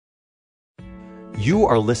You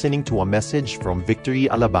are listening to a message from Victory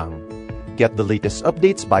Alabang. Get the latest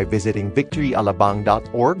updates by visiting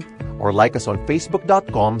victoryalabang.org or like us on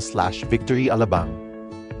facebook.com/victoryalabang.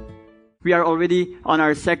 We are already on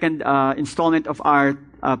our second installment of our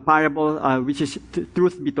parable, which is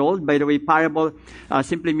truth be told. By the way, parable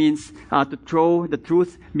simply means to throw the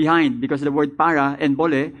truth behind, because the word para and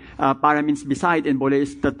bole, para means beside, and bole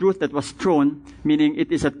is the truth that was thrown, meaning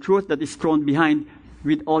it is a truth that is thrown behind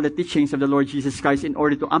with all the teachings of the Lord Jesus Christ in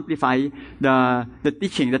order to amplify the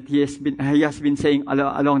teaching that He has been saying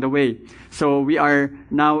along the way. So we are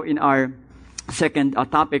now in our second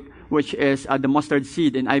topic, which is the mustard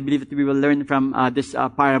seed. And I believe that we will learn from this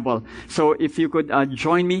parable. So if you could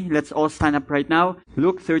join me, let's all stand up right now.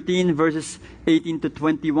 Luke 13, verses 18 to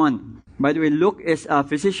 21. By the way, Luke is a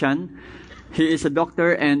physician. He is a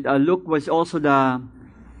doctor, and Luke was also the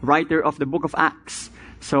writer of the book of Acts.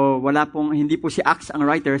 So hindi po si Acts ang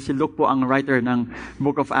writer, si Luke po ang writer ng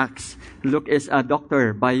book of Acts. Luke is a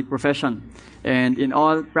doctor by profession. And in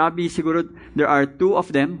all, probably siguro there are two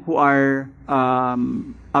of them who are, I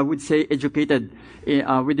would say, educated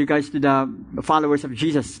with regards to the followers of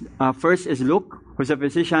Jesus. First is Luke, who's a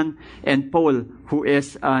physician, and Paul, who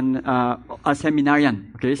is a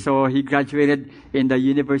seminarian. Okay, so he graduated in the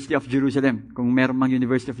University of Jerusalem. Kung meron mang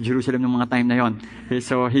University of Jerusalem ng mga time na yon. Okay,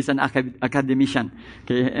 so he's an academician,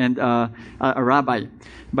 okay, and a rabbi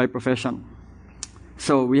by profession.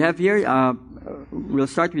 So we have here, we'll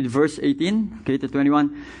start with verse 18, okay, to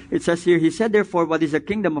 21. It says here, He said, therefore, what is the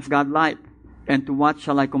kingdom of God like? And to what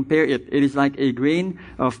shall I compare it? It is like a grain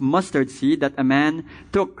of mustard seed that a man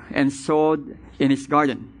took and sowed in his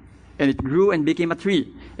garden. And it grew and became a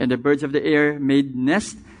tree, and the birds of the air made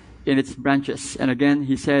nest in its branches. And again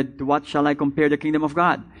he said, to what shall I compare the kingdom of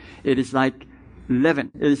God? It is like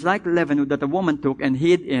leaven. It is like leaven that a woman took and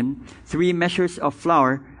hid in 3 measures of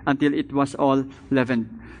flour until it was all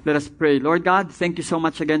leavened. Let us pray. Lord God, thank you so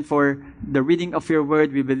much again for the reading of your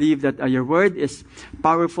word. We believe that your word is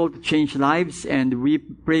powerful to change lives. And we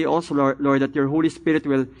pray also, Lord, that your Holy Spirit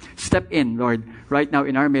will step in, Lord, right now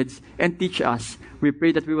in our midst and teach us. We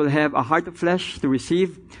pray that we will have a heart of flesh to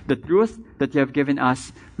receive the truth that you have given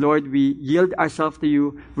us. Lord, we yield ourselves to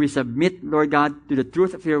you. We submit, Lord God, to the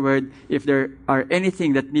truth of your word. If there are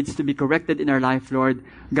anything that needs to be corrected in our life, Lord,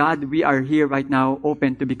 God, we are here right now,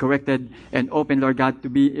 open to be corrected and open, Lord God, to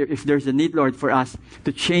be, if there's a need, Lord, for us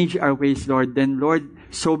to change our ways, Lord, then, Lord,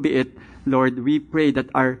 so be it. Lord, we pray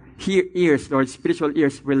that our ears, Lord, spiritual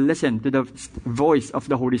ears, will listen to the voice of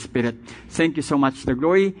the Holy Spirit. Thank you so much. The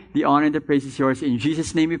glory, the honor, and the praise is yours. In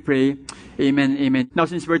Jesus' name we pray. Amen, amen. Now,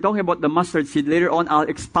 since we're talking about the mustard seed, later on I'll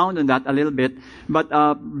expound on that a little bit. But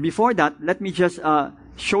before that, let me just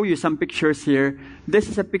show you some pictures here. This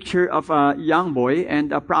is a picture of a young boy,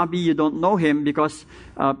 and probably you don't know him because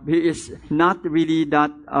he is not really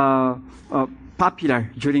that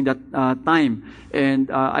popular during that time.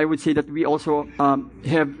 And I would say that we also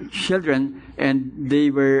have children, and they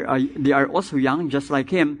are also young, just like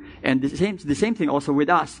him. And the same thing also with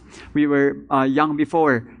us. We were young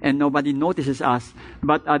before, and nobody notices us.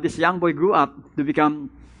 But this young boy grew up to become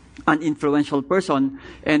an influential person,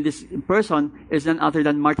 and this person is none other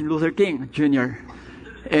than Martin Luther King Jr.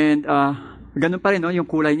 And ganun pa rin, no? Yung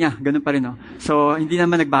kulay niya, ganun pa rin, no? So, hindi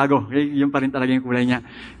naman nagbago. Yun pa rin talaga yung kulay niya.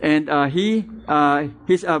 And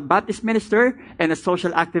he's a Baptist minister and a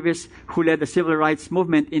social activist who led the civil rights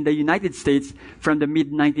movement in the United States from the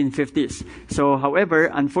mid-1950s. So,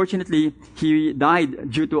 however, unfortunately, he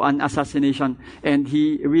died due to an assassination, and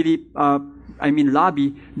he really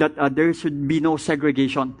lobby that there should be no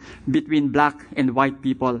segregation between black and white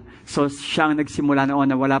people. So, siyang nagsimula noon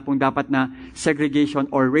na wala pong dapat na segregation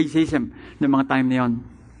or racism ng mga time na yon.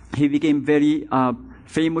 He became very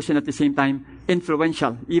famous and at the same time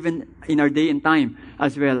influential, even in our day and time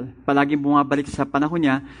as well. Palaging bumabalik sa panahon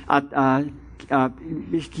niya at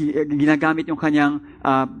ginagamit yung kanyang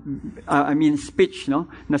speech, no,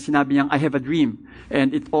 na sinabi niyang, I have a dream.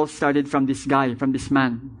 And it all started from this guy, from this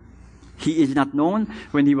man. He is not known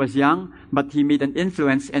when he was young, but he made an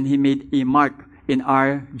influence and he made a mark in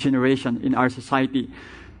our generation, in our society.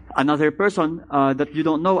 Another person that you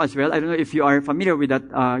don't know as well, I don't know if you are familiar with that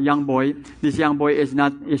young boy. This young boy is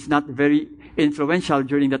not very influential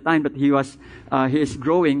during that time, but he is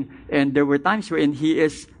growing, and there were times wherein he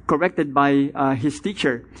is corrected by his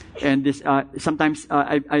teacher. And this sometimes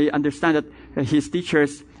I understand that his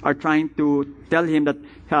teachers are trying to tell him that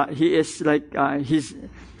he is like he's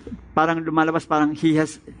parang lumalabas, parang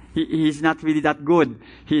he's not really that good.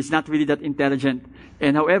 He's not really that intelligent.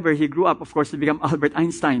 And however, he grew up, of course, to become Albert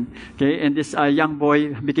Einstein. Okay, and this young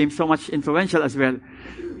boy became so much influential as well.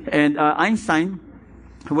 And Einstein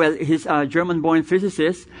Well, he's a German-born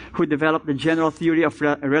physicist who developed the general theory of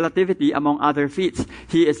relativity, among other feats.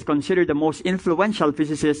 He is considered the most influential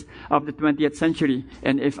physicist of the 20th century.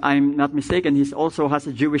 And if I'm not mistaken, he also has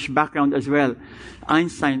a Jewish background as well.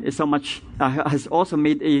 Einstein is has also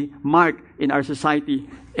made a mark in our society.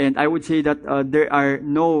 And I would say that there are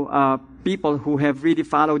no people who have really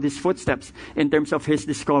followed his footsteps in terms of his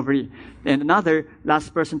discovery. And another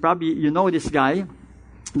last person, probably you know this guy,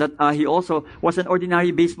 that he also was an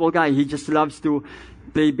ordinary baseball guy. He just loves to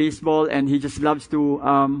play baseball and he just loves to,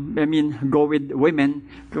 go with women.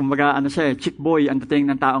 Kumbaga, chick boy ang dating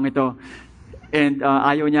ng taong ito. And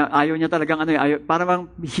ayaw niya talagang parang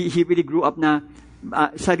he really grew up na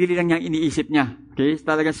sarili lang niyang iniisip niya. Okay?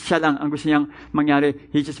 Talagang siya lang ang gusto niyang mangyari.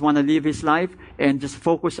 He just wanna live his life and just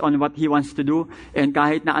focus on what he wants to do. And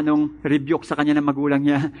kahit na anong rebuke sa kanya ng magulang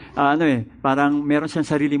niya, parang meron siyang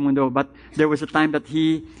sarili mundo. But there was a time that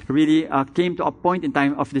he really came to a point in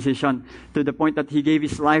time of decision, to the point that he gave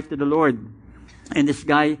his life to the Lord. And this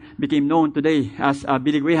guy became known today as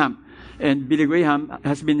Billy Graham. And Billy Graham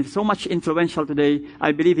has been so much influential today.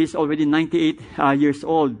 I believe he's already 98 years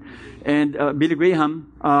old. And Billy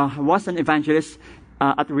Graham was an evangelist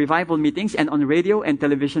at revival meetings and on radio and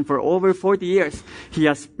television for over 40 years. He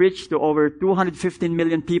has preached to over 215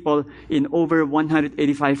 million people in over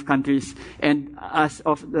 185 countries. And as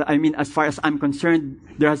far as I'm concerned,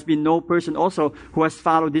 there has been no person also who has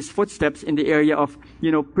followed his footsteps in the area of,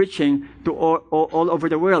 preaching to all over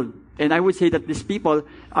the world. And I would say that these people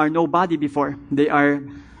are nobody before. They are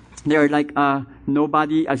like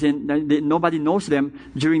nobody, as in nobody knows them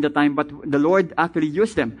during the time, but the Lord actually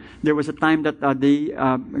used them. There was a time that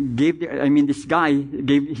this guy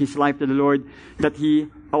gave his life to the Lord, that he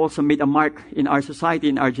also made a mark in our society,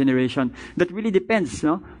 in our generation. That really depends,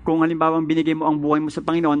 no? Kung halimbawang binigay mo ang buhay mo sa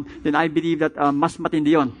Panginoon, then I believe that mas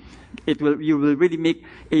matindi yun. You will really make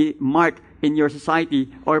a mark in your society,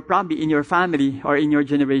 or probably in your family, or in your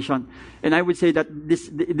generation. And I would say that this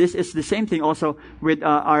is the same thing also with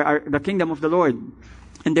the kingdom of the Lord.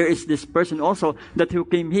 And there is this person also who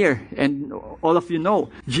came here, and all of you know,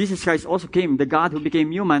 Jesus Christ also came, the God who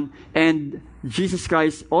became human, and Jesus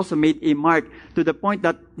Christ also made a mark to the point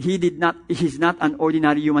that he's not an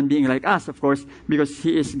ordinary human being like us, of course, because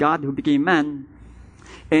he is God who became man.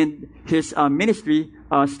 And his ministry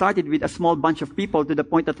started with a small bunch of people, to the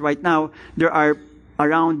point that right now there are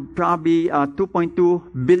around probably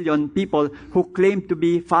 2.2 billion people who claim to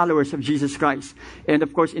be followers of Jesus Christ. And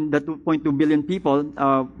of course, in the 2.2 billion people,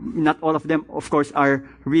 not all of them, of course, are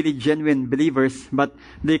really genuine believers, but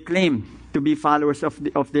they claim to be followers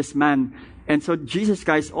of this man. And so Jesus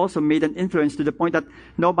Christ also made an influence to the point that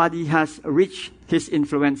nobody has reached his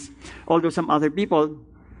influence. Although some other people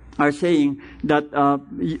are saying that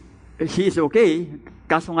he is okay,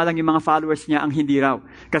 kaso nga lang yung mga followers niya ang hindi raw.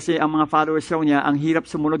 Kasi ang mga followers raw niya, ang hirap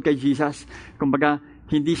sumunod kay Jesus. Kumbaga,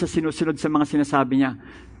 hindi siya sinusunod sa mga sinasabi niya.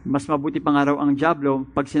 Mas mabuti pa nga raw ang diablo,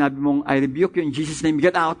 pag sinabi mong, I rebuke you in Jesus' name,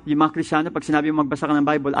 get out. Yung mga Kristiyano, pag sinabi mong magbasa ka ng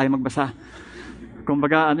Bible, ayaw magbasa.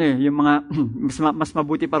 Kumbaga, yung mga, mas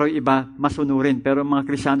mabuti pa raw iba, masunurin. Pero mga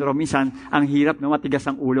Kristiyano raw minsan, ang hirap, matigas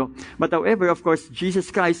ang ulo. But however, of course,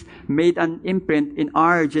 Jesus Christ made an imprint in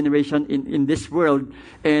our generation, in this world.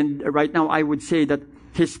 And right now, I would say that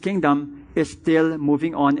his kingdom is still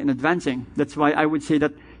moving on and advancing. That's why I would say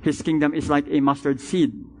that his kingdom is like a mustard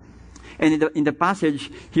seed. And in the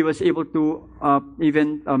passage, he was able to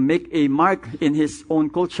even make a mark in his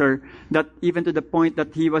own culture, that even to the point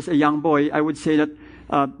that he was a young boy, I would say that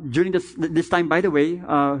during this time, by the way,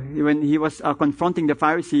 when he was confronting the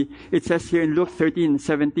Pharisee, it says here in Luke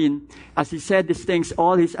 13:17, as he said these things,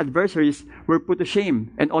 all his adversaries were put to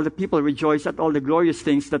shame, and all the people rejoiced at all the glorious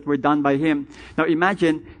things that were done by him. Now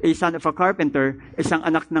imagine, a son of a carpenter, isang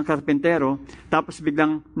anak ng karpentero, tapos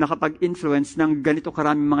biglang nakapag-influence ng ganito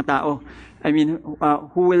karaming mga tao. I mean,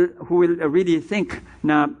 who will really think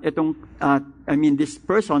na this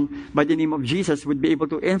person by the name of Jesus would be able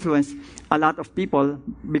to influence a lot of people,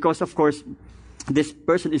 because of course, this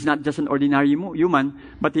person is not just an ordinary human,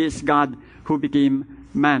 but he is God who became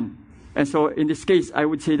man. And so in this case, I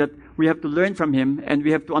would say that we have to learn from him, and we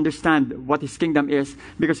have to understand what his kingdom is,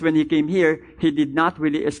 because when he came here, he did not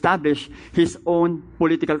really establish his own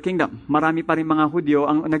political kingdom. Marami pa rin mga Hudyo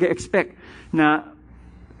ang nag-expect na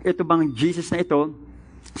ito bang Jesus na ito,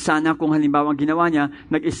 sana kung halimbawa ang ginawa niya,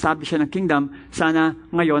 nag-establish siya ng kingdom, sana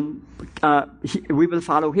ngayon, we will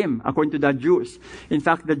follow him, according to the Jews. In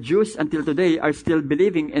fact, the Jews until today are still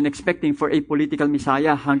believing and expecting for a political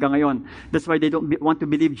Messiah hanggang ngayon. That's why they don't want to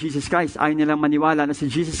believe Jesus Christ. Ayaw nilang maniwala na si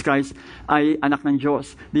Jesus Christ ay anak ng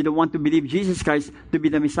Diyos. They don't want to believe Jesus Christ to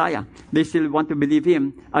be the Messiah. They still want to believe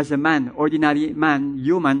him as a man, ordinary man,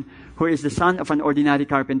 human, who is the son of an ordinary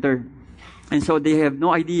carpenter. And so they have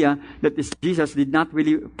no idea that this Jesus did not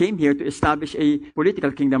really came here to establish a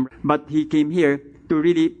political kingdom, but he came here to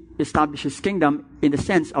really establish his kingdom in the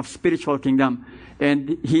sense of spiritual kingdom.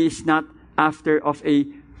 And he is not after of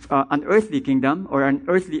an earthly kingdom or an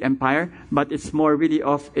earthly empire, but it's more really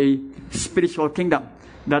of a spiritual kingdom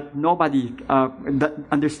that nobody that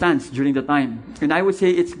understands during the time. And I would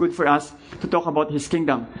say it's good for us to talk about his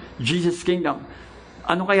kingdom, Jesus' kingdom.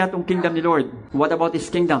 Ano kaya itong kingdom ni Lord? What about His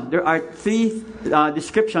kingdom? There are three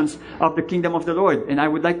descriptions of the kingdom of the Lord. And I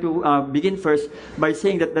would like to begin first by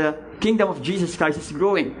saying that the kingdom of Jesus Christ is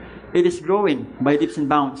growing. It is growing by leaps and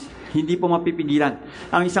bounds. Hindi po mapipigilan.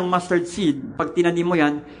 Ang isang mustard seed, pag tinanim mo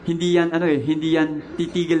yan, hindi yan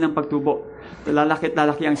titigil ng pagtubo. Lalaki at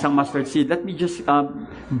lalaki ang isang mustard seed. Let me just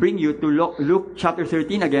bring you to Luke chapter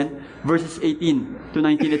 13 again, verses 18 to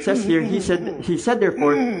 19. It says here, He said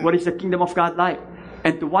therefore, what is the kingdom of God like?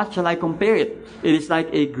 And to what shall I compare it? It is like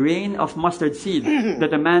a grain of mustard seed that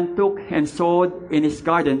a man took and sowed in his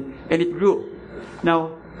garden, and it grew.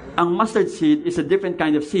 Now, ang mustard seed is a different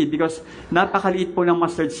kind of seed because napakaliit po ng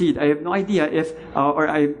mustard seed. I have no idea if,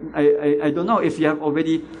 I don't know if you have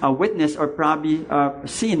already witnessed or probably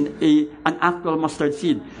seen an actual mustard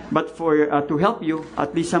seed. But for to help you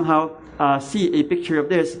at least somehow see a picture of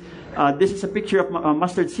this, this is a picture of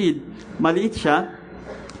mustard seed. Maliit siya,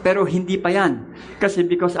 pero hindi pa yan. Kasi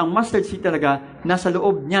because ang mustard seed talaga, nasa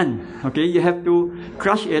loob niyan. Okay? You have to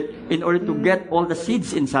crush it in order to get all the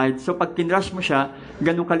seeds inside. So pag kinrush mo siya,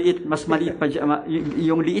 ganun kaliit, mas maliit pa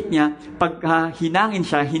yung liit niya, pag hinangin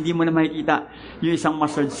siya, hindi mo na makikita yung isang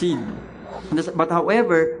mustard seed. But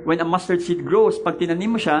however, when a mustard seed grows, pag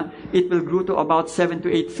tinanim mo siya, it will grow to about 7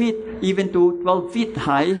 to 8 feet, even to 12 feet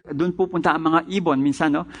high. Doon pupunta ang mga ibon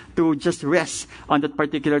minsan, no, to just rest on that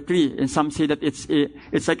particular tree. And some say that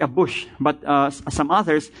it's like a bush, but some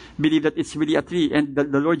others believe that it's really a tree. And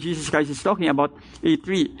the Lord Jesus Christ is talking about a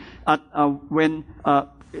tree. At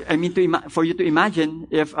for you to imagine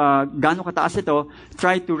if gaano kataas ito,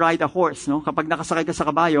 try to ride a horse, no? Kapag nakasakay ka sa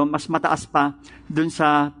kabayo, mas mataas pa dun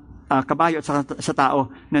sa kabayo at sa tao,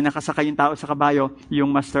 na nakasakay yung tao sa kabayo,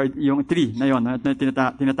 yung yung tree na yon na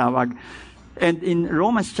tinatawag. And in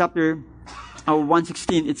Romans chapter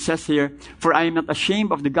 1:16, it says here, "For I am not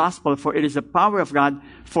ashamed of the gospel, for it is the power of God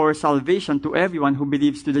for salvation to everyone who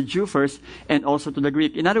believes, to the Jew first, and also to the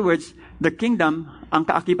Greek." In other words, the kingdom, ang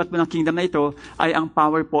kaakibat po ng kingdom na ito, ay ang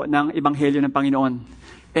power po ng ebanghelyo ng Panginoon.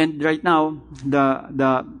 And right now,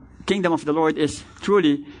 the kingdom of the Lord is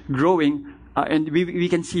truly growing. And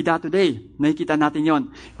we can see that today. Nakikita natin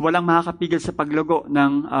yon. Walang makakapigil sa paglago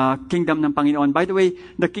ng kingdom ng Panginoon. By the way,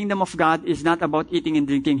 the kingdom of God is not about eating and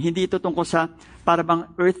drinking. Hindi ito tungkol sa para bang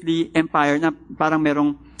earthly empire na parang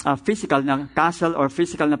merong physical na castle or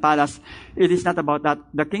physical na palace. It is not about that.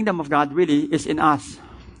 The kingdom of God really is in us.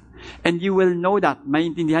 And you will know that.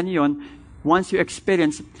 Maintindihan niyo yon once you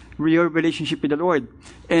experience your relationship with the Lord.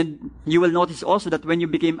 And you will notice also that when you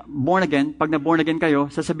became born again, pag na-born again kayo,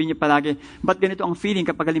 sasabihin niyo palagi, ba't ganito ang feeling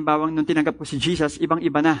kapag halimbawang nung tinanggap ko si Jesus,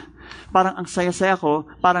 ibang-iba na. Parang ang saya-saya ko,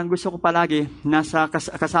 parang gusto ko palagi,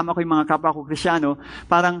 kasama ko yung mga kapwa ko Kristyano,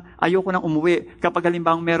 parang ayoko nang umuwi. Kapag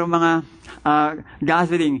halimbawang merong mga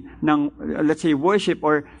gathering ng, let's say, worship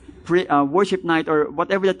or worship night or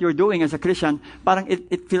whatever that you're doing as a Christian, parang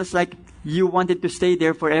it feels like you wanted to stay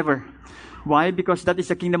there forever. Why? Because that is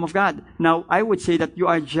the kingdom of God. Now, I would say that you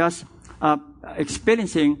are just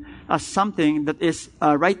experiencing something that is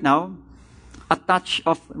right now a touch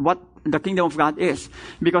of what the kingdom of God is.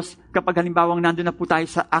 Because kapag halimbawang nandun na po tayo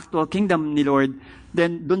sa actual kingdom ni Lord,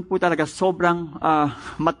 then dun po talaga sobrang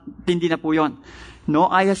matindi na po yun. No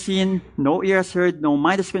eye has seen, no ear has heard, no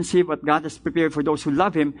mind has conceived what God has prepared for those who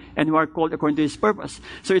love Him and who are called according to His purpose.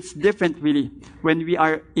 So it's different really when we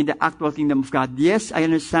are in the actual kingdom of God. Yes, I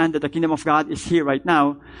understand that the kingdom of God is here right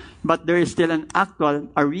now, but there is still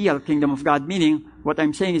a real kingdom of God. Meaning, what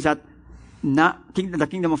I'm saying is that the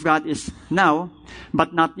kingdom of God is now,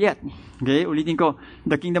 but not yet. Okay, ulitin ko,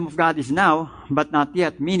 the kingdom of God is now, but not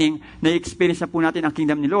yet. Meaning, na-experience na po natin ang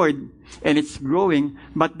kingdom ni Lord, and it's growing,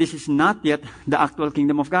 but this is not yet the actual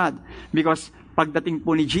kingdom of God. Because pagdating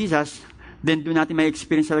po ni Jesus, then doon natin may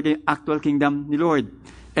experience talaga yung actual kingdom ni Lord.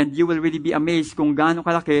 And you will really be amazed kung gaano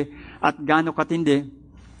kalaki at gaano katindi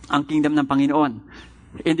ang kingdom ng Panginoon.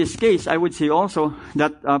 in this case, I would say also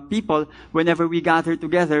that people, whenever we gather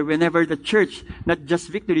together, whenever the church, not just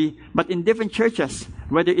Victory, but in different churches,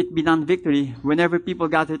 whether it be non-Victory, whenever people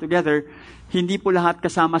gather together, hindi po lahat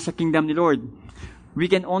kasama sa kingdom ni Lord. We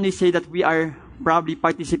can only say that we are probably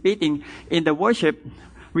participating in the worship.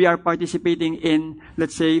 We are participating in,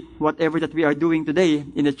 let's say, whatever that we are doing today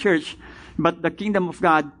in the church. But the kingdom of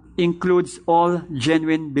God includes all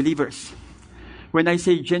genuine believers. When I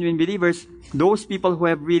say genuine believers, those people who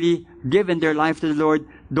have really given their life to the Lord,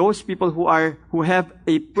 those people who have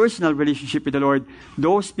a personal relationship with the Lord,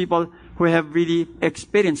 those people who have really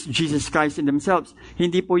experienced Jesus Christ in themselves.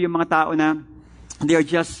 Hindi po yung mga tao na they are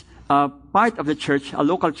just part of the church, a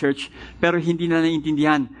local church, pero hindi na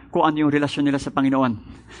naiintindihan kung ano yung relasyon nila sa Panginoon.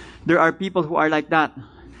 There are people who are like that.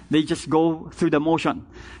 They just go through the motion.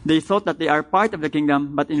 They thought that they are part of the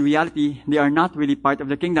kingdom, but in reality, they are not really part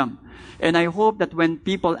of the kingdom. And I hope that when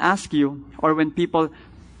people ask you, or when people,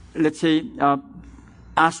 let's say,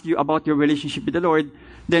 ask you about your relationship with the Lord,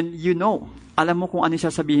 then you know, alam mo kung ano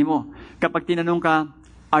sasabihin mo. Kapag tinanong ka,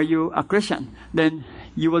 are you a Christian? Then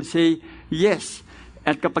you will say, yes.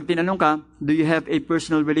 At kapag tinanong ka, do you have a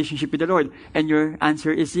personal relationship with the Lord? And your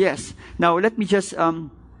answer is yes. Now, let me just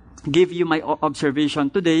give you my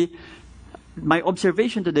observation today. My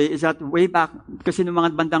observation today is that way back, kasi noong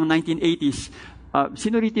mga bandang 1980s,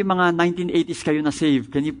 sino rito yung mga 1980s kayo na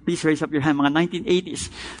save? Can you please raise up your hand? Mga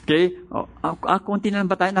 1980s. Okay? Konti na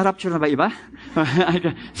lang ba tayo? Na-rapture na ba iba?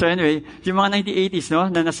 So anyway, yung mga 1980s,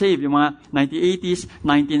 no? Na na-save. Yung mga 1980s,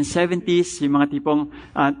 1970s, yung mga tipong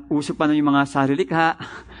uso pa na yung mga sarilikha.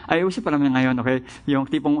 Ay, uso pa naman ngayon, okay? Yung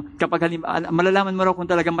tipong, kapag malalaman mo raw kung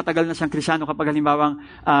talagang matagal na siyang Kristyano kapag halimbawang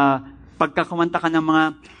pagkakumanta ka ng mga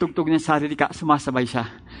tugtog ng sarili ka, sumasabay siya.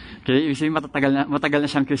 Okay? Ibig sabihin, matagal na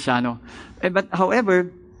siyang Kristyano. But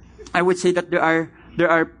however, I would say that there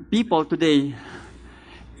are people today,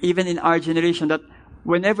 even in our generation, that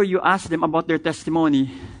whenever you ask them about their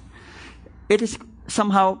testimony, it is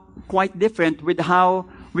somehow quite different with how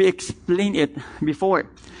we explain it before.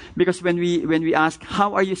 Because when we ask,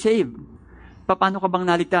 how are you saved? Paano ka bang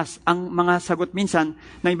naligtas? Ang mga sagot minsan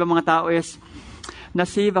ng ibang mga tao is,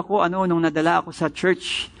 na-save ako nung nadala ako sa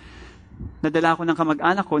church. Nadala ako ng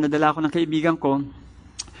kamag-anak ko, nadala ako ng kaibigan ko.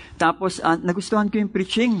 Tapos nagustuhan ko yung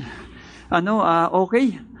preaching.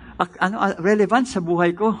 Okay. Relevant sa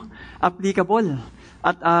buhay ko. Applicable.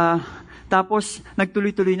 At tapos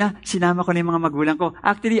nagtuloy-tuloy na, sinama ko na yung mga magulang ko.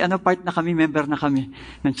 Actually, part na kami, member na kami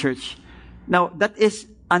ng church. Now, that is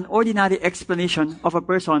an ordinary explanation of a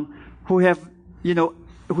person who have,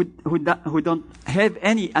 who don't have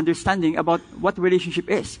any understanding about what relationship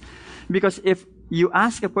is. Because if you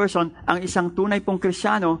ask a person, ang isang tunay pong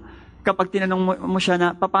Kristiyano, kapag tinanong mo siya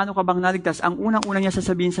na, paano ka bang naligtas, ang unang-unang niya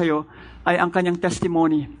sasabihin sa'yo ay ang kanyang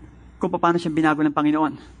testimony kung paano siya binago ng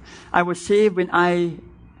Panginoon. I was saved when I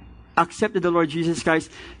accepted the Lord Jesus Christ.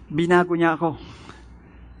 Binago niya ako.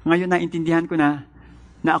 Ngayon naintindihan ko na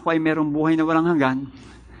ako ay merong buhay na walang hanggan.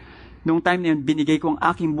 Noong time na yun, binigay ko ang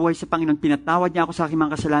aking buhay sa Panginoon, pinatawad niya ako sa aking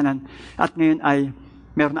mga kasalanan, at ngayon ay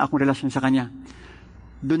meron na akong relasyon sa Kanya.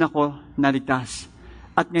 Doon ako naligtas.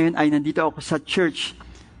 At ngayon ay nandito ako sa church,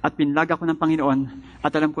 at pinlag ako ng Panginoon, at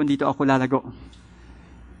alam ko dito ako lalago.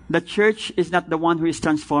 The church is not the one who is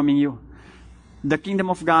transforming you. The kingdom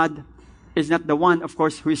of God is not the one, of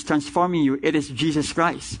course, who is transforming you. It is Jesus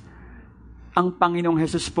Christ. Ang Panginoong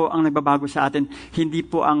Jesus po ang nagbabago sa atin, hindi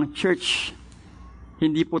po ang church.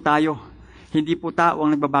 Hindi po tayo. Hindi po tao ang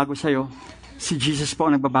nagbabago sa iyo. Si Jesus po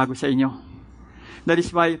ang nagbabago sa inyo. That is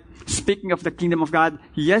why, speaking of the kingdom of God,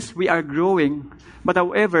 yes, we are growing. But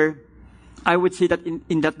however, I would say that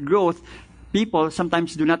in that growth, people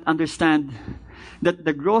sometimes do not understand that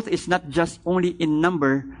the growth is not just only in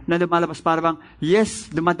number na lumalabas para bang, yes,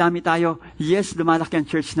 dumadami tayo. Yes, lumalaki ang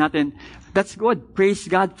church natin. That's good. Praise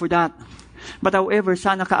God for that. But however,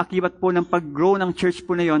 sana kaakibat po ng pag-grow ng church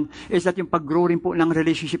po na yon is that yung pag-grow rin po ng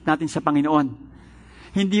relationship natin sa Panginoon.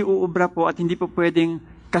 Hindi uubra po at hindi po pwedeng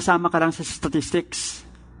kasama ka lang sa statistics.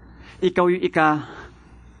 Ikaw yung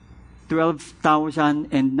 12,999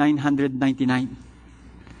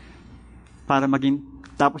 para maging,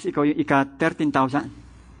 tapos ikaw yung 13,000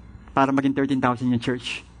 para maging 13,000 yung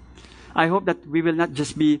church. I hope that we will not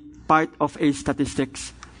just be part of a statistics,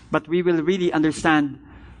 but we will really understand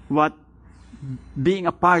what being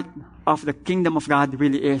a part of the kingdom of God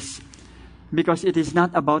really is. Because it is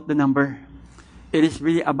not about the number. It is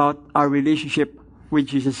really about our relationship with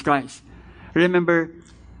Jesus Christ. Remember,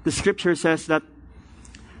 the scripture says that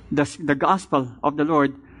the gospel of the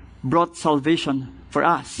Lord brought salvation for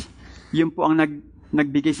us. Yun po ang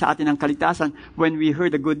nagbigay sa atin ng kaligtasan. When we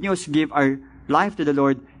heard the good news, give our life to the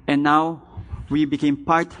Lord, and now we became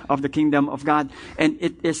part of the kingdom of God. And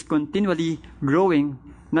it is continually growing,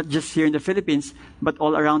 not just here in the Philippines, but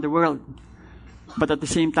all around the world. But at the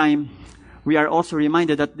same time, we are also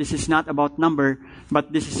reminded that this is not about number, but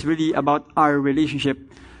this is really about our relationship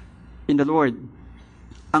in the Lord.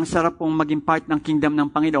 Ang sarap pong maging part ng kingdom ng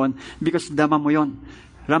Panginoon because dama mo yon,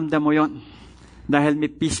 ramdam mo yon. Dahil may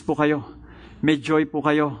peace po kayo, may joy po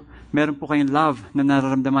kayo, meron po kayong love na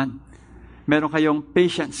nararamdaman. Meron kayong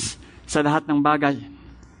patience sa lahat ng bagay.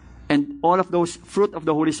 And all of those fruit of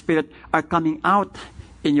the Holy Spirit are coming out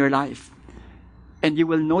in your life. And you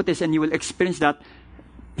will notice and you will experience that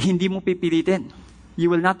hindi mo pipilitin. You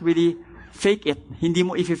will not really fake it. Hindi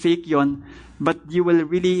mo i-fake yon, but you will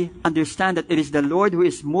really understand that it is the Lord who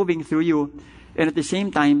is moving through you, and at the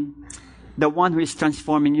same time, the one who is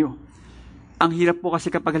transforming you. Ang hirap po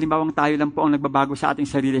kasi kapag halimbawang tayo lang po ang nagbabago sa ating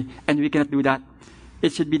sarili, and we cannot do that.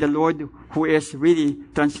 It should be the Lord who is really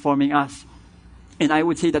transforming us. And I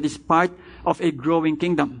would say that is part of a growing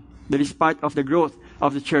kingdom. That is part of the growth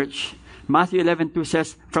of the church. Matthew 11:2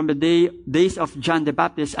 says, from the days of John the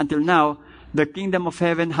Baptist until now, the kingdom of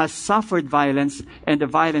heaven has suffered violence, and the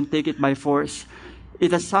violent take it by force.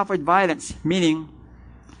 It has suffered violence, meaning,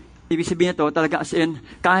 ibig sabihin ito, talaga as in,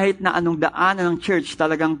 kahit na anong daanan ng church,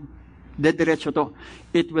 talagang dediretso to.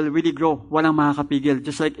 It will really grow. Walang makakapigil.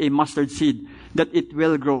 Just like a mustard seed, that it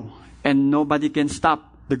will grow. And nobody can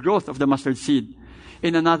stop the growth of the mustard seed.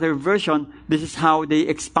 In another version, this is how they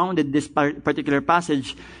expounded this particular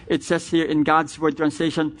passage. It says here in God's Word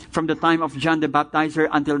translation, from the time of John the Baptizer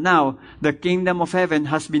until now, the kingdom of heaven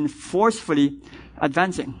has been forcefully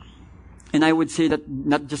advancing. And I would say that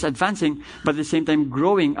not just advancing, but at the same time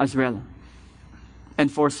growing as well. And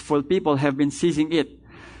forceful people have been seizing it.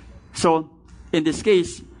 So, in this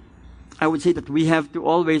case, I would say that we have to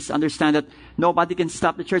always understand that nobody can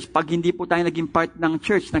stop the church. Pag hindi po tayo naging part ng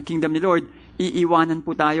church, ng kingdom ni Lord, iiwanan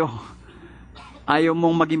po tayo. Ayaw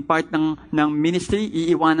mong maging part ng ministry,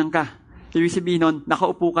 iiwanan ka. Ibig sabihin nun,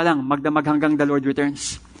 nakaupo ka lang, magdamag hanggang the Lord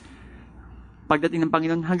returns. Pagdating ng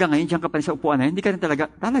Panginoon, hanggang ngayon, diyan ka pa rin sa upuan na yan. Hindi ka rin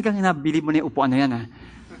talagang nabili mo na yung upuan na yan. Ha?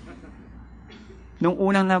 Nung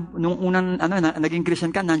unang naging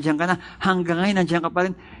Christian ka, nandiyan ka na. Hanggang ngayon, nandiyan ka pa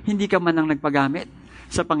rin. Hindi ka man lang nagpagamit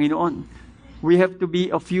sa Panginoon. We have to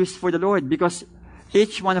be of use for the Lord because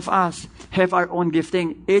each one of us have our own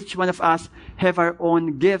gifting. Each one of us have our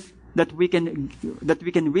own gift that we can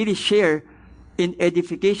really share in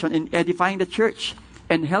edification, in edifying the church,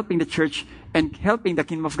 and helping the church, and helping the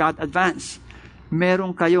kingdom of God advance.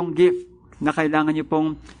 Meron kayong gift na kailangan niyo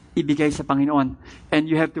pong ibigay sa Panginoon.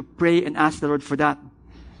 And you have to pray and ask the Lord for that.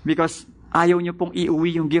 Because ayaw niyo pong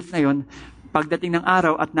iuwi yung gift na yon. Pagdating ng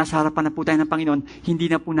araw at nasa harapan na po tayo ng Panginoon,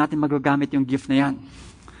 hindi na po natin magagamit yung gift na yan.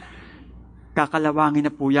 Kakalawangin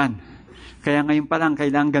na po yan. Kaya ngayon pa lang,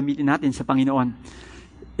 kailangan gamitin natin sa Panginoon.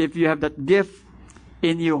 If you have that gift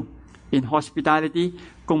in you, in hospitality,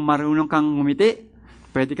 kung marunong kang ngumiti,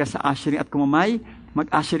 pwede ka sa ushering at kumamay,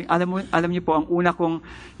 mag-ushering. Alam niyo po, ang una kong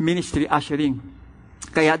ministry, ushering.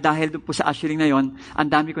 Kaya dahil doon po sa ushering na yon, ang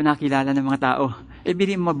dami ko nakilala ng mga tao.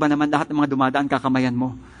 Bilhin mo ba naman lahat ng mga dumadaan, kakamayan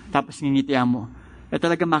mo, tapos ngingitian mo.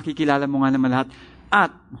 Talagang makikilala mo nga naman lahat.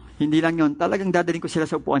 At, hindi lang yon, talagang dadaling ko sila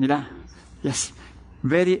sa upuan nila. Yes.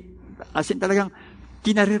 As in talagang,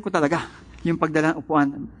 kinarir ko talaga yung pagdala ng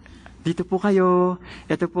upuan. Dito po kayo,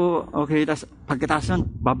 ito po, okay, tapos pagkatapos nun,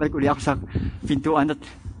 babalik ulit ako sa pintuan at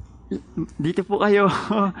dito po kayo.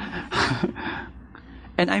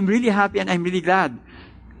 And I'm really happy and I'm really glad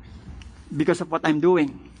because of what I'm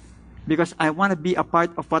doing. Because I want to be a part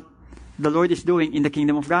of what the Lord is doing in the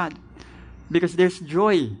kingdom of God. Because there's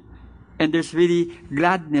joy and there's really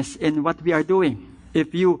gladness in what we are doing.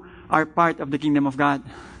 If you are part of the kingdom of God.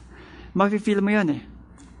 Mafe-feel mo yun eh.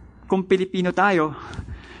 Kung Pilipino tayo,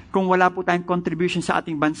 kung wala po tayong contribution sa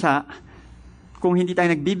ating bansa, kung hindi tayo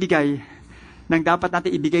nagbibigay ng dapat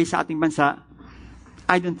natin ibigay sa ating bansa,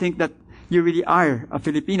 I don't think that you really are a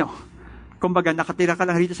Filipino. Kumbaga, nakatira ka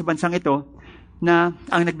lang rito sa bansang ito na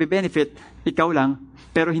ang nagbe-benefit, ikaw lang,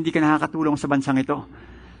 pero hindi ka nakakatulong sa bansang ito.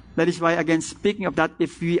 That is why, again, speaking of that,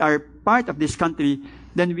 if we are part of this country,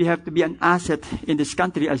 then we have to be an asset in this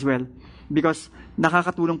country as well. Because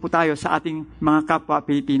nakakatulong po tayo sa ating mga kapwa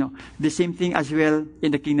Pilipino. The same thing as well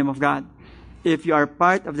in the kingdom of God. If you are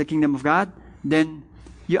part of the kingdom of God, then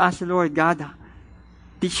you ask the Lord, God,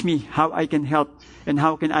 teach me how I can help and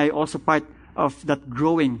how can I also part of that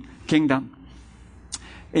growing kingdom.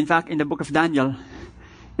 In fact, in the book of Daniel,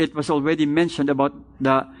 it was already mentioned about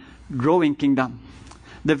the growing kingdom.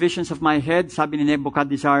 The visions of my head, sabi ni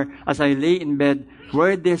Nebuchadnezzar, as I lay in bed,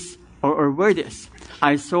 were this.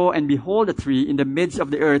 I saw and behold a tree in the midst of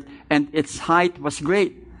the earth, and its height was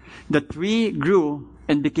great. The tree grew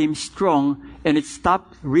and became strong, and its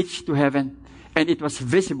top reached to heaven, and it was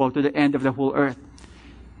visible to the end of the whole earth.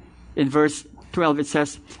 In verse 12 it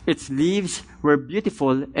says, its leaves were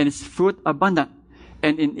beautiful and its fruit abundant,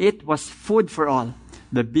 and in it was food for all.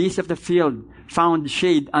 The beasts of the field found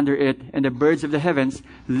shade under it, and the birds of the heavens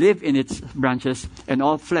live in its branches, and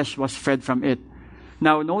all flesh was fed from it.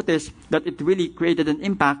 Now notice that it really created an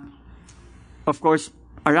impact, of course,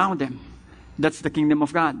 around them. That's the kingdom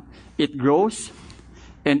of God. It grows,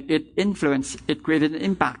 and it created an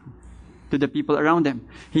impact to the people around them.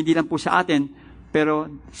 Hindi lang po sa atin, pero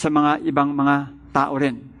sa mga ibang mga tao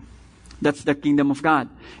rin. That's the kingdom of God.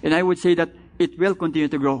 And I would say that it will continue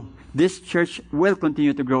to grow. This church will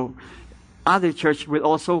continue to grow. Other church will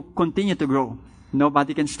also continue to grow.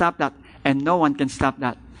 Nobody can stop that, and no one can stop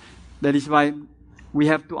that. That is why we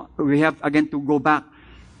have again to go back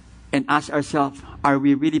and ask ourselves, are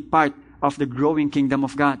we really part of the growing kingdom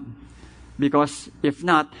of God? Because if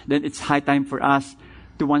not, then it's high time for us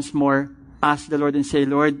to once more ask the Lord and say,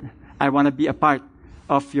 Lord, I want to be a part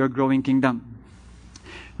of your growing kingdom.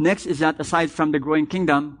 Next is that aside from the growing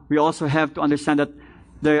kingdom, we also have to understand that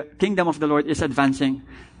the kingdom of the Lord is advancing.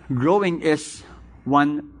 Growing is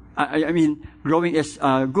growing is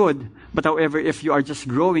good. But however, if you are just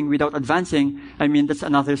growing without advancing, that's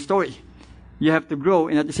another story. You have to grow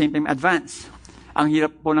and at the same time advance. Ang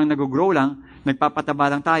hirap po lang nag-grow lang, nagpapataba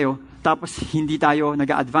lang tayo, tapos hindi tayo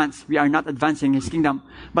nag-advance. We are not advancing His kingdom.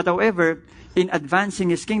 But however, in advancing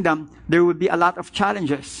His kingdom, there will be a lot of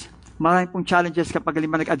challenges. Maraming pong challenges kapag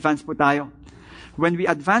nag-advance po tayo. When we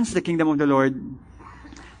advance the kingdom of the Lord,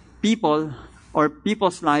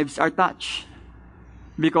 people's lives are touched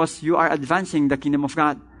because you are advancing the kingdom of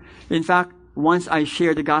God. In fact, once I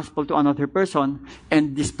share the gospel to another person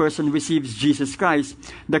and this person receives Jesus Christ,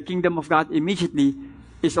 the kingdom of God immediately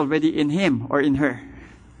is already in him or in her.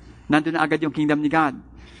 Nandun na agad yung kingdom ni God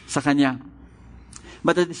sa kanya.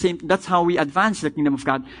 But at the same, that's how we advance the kingdom of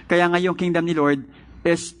God. Kaya nga yung kingdom ni Lord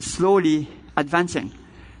is slowly advancing.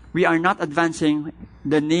 We are not advancing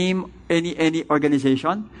the name any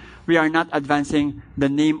organization. We are not advancing the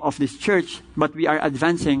name of this church, but we are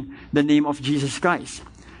advancing the name of Jesus Christ.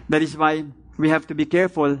 That is why we have to be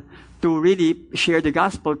careful to really share the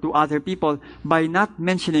gospel to other people by not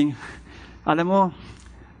mentioning,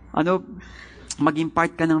 maging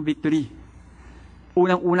part ka ng victory.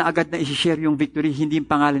 Unang-una agad na isi-share yung victory, hindi yung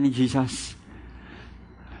pangalan ni Jesus.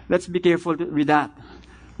 Let's be careful with that.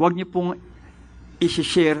 Huwag niyo pong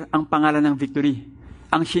isi-share ang pangalan ng victory.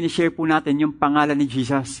 Ang sinishare po natin yung pangalan ni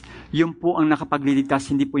Jesus. Yun po ang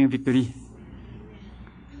nakapagliligtas, hindi po yung victory.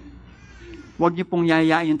 Huwag niyo pong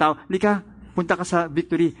yayayain yung tao. Lika, punta ka sa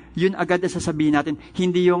victory. Yun agad na sasabihin natin.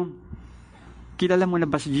 Hindi yung, kilala mo na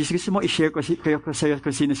ba si Jesus? Gusto mo i-share ko sa'yo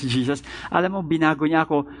kung sino si Jesus? Alam mo, binago niya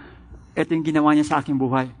ako. Ito yung ginawa niya sa aking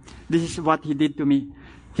buhay. This is what He did to me.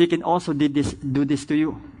 He can also do this to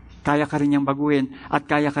you. Kaya ka rin niyang baguhin at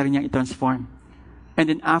kaya ka rin niyang i-transform. And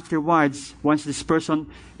then afterwards, once this person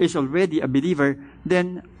is already a believer,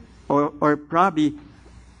 then, or probably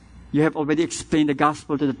you have already explained the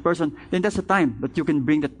gospel to that person, then that's the time that you can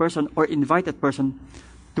bring that person or invite that person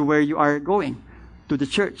to where you are going, to the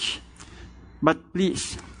church. But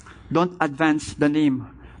please, don't advance the name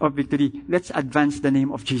of victory. Let's advance the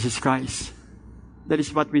name of Jesus Christ. That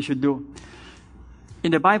is what we should do.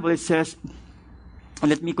 In the Bible, it says, and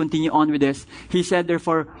let me continue on with this. He said,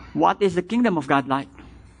 therefore, what is the kingdom of God like?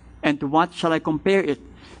 And to what shall I compare it?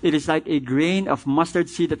 It is like a grain of mustard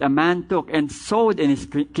seed that a man took and sowed in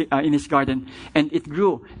his garden, and it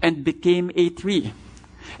grew and became a tree.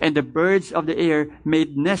 And the birds of the air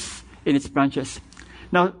made nests in its branches.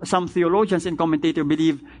 Now, some theologians and commentators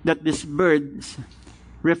believe that these birds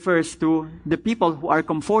refers to the people who are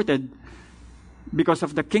comforted because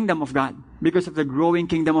of the kingdom of God, because of the growing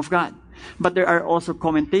kingdom of God. But there are also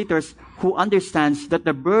commentators who understands that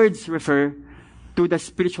the birds refer to the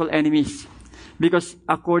spiritual enemies. Because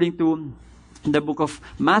according to the book of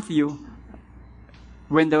Matthew,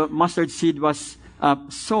 when the mustard seed was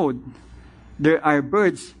sowed, there are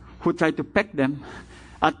birds who try to peck them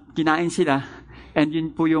at kinain sila. And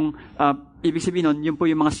yun po yung, ibig sabihin nun, yun po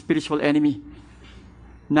yung mga spiritual enemy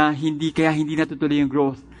na hindi natutuloy yung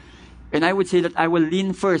growth. And I would say that I will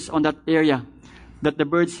lean first on that area, that the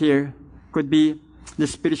birds here could be the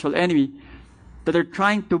spiritual enemy, that are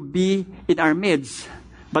trying to be in our midst,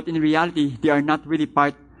 but in reality, they are not really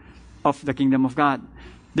part of the kingdom of God.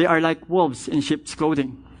 They are like wolves in sheep's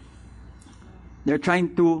clothing. They're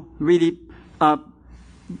trying to really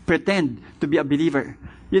pretend to be a believer.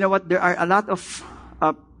 You know what? There are a lot of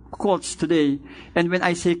cults today. And when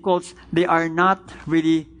I say cults, they are not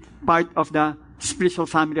really part of the spiritual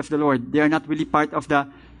family of the Lord. They are not really part of the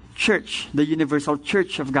church, the universal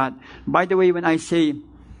church of God. By the way, when I say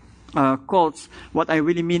cults, what I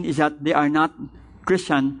really mean is that they are not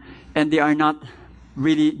Christian and they are not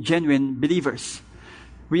really genuine believers.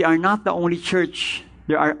 We are not the only church.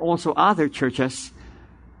 There are also other churches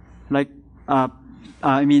like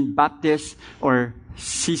Baptist or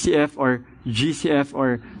CCF or GCF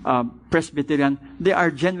or Presbyterian. They are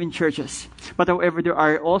genuine churches. But however, there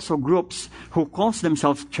are also groups who call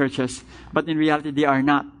themselves churches, but in reality they are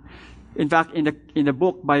not. In fact, in the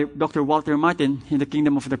book by Dr. Walter Martin, In the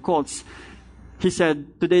Kingdom of the Cults, he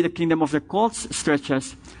said, today the kingdom of the cults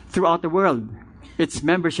stretches throughout the world. Its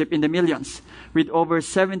membership in the millions, with over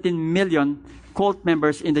 17 million cult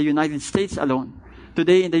members in the United States alone.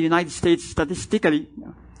 Today in the United States, statistically,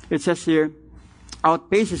 it says here,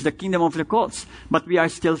 outpaces the kingdom of the cults, but we are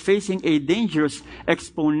still facing a dangerous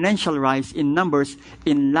exponential rise in numbers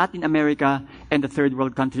in Latin America and the third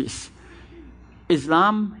world countries.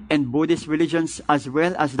 Islam and Buddhist religions, as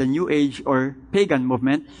well as the New Age or pagan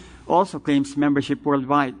movement, also claims membership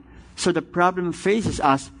worldwide. So the problem faces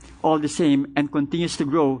us all the same and continues to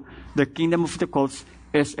grow. The kingdom of the cults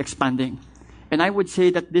is expanding. And I would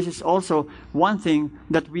say that this is also one thing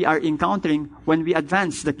that we are encountering when we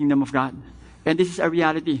advance the kingdom of God. And this is a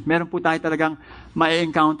reality. Meron po tayo talagang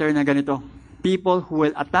ma-encounter na ganito. People who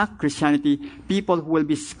will attack Christianity, people who will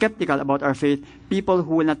be skeptical about our faith, people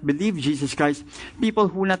who will not believe Jesus Christ, people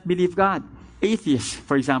who will not believe God. Atheists,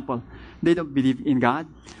 for example, they don't believe in God.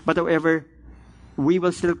 But however, we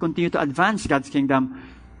will still continue to advance God's kingdom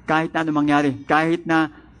kahit na ano mangyari. Kahit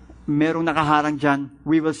na merong nakaharang dyan,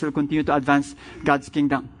 we will still continue to advance God's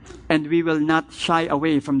kingdom. And we will not shy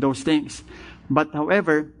away from those things. But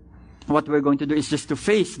however, what we're going to do is just to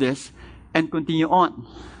face this and continue on.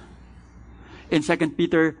 In 2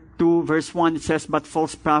 Peter 2 verse 1, it says, but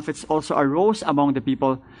false prophets also arose among the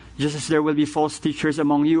people, just as there will be false teachers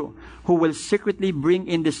among you, who will secretly bring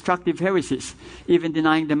in destructive heresies, even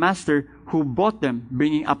denying the master who bought them,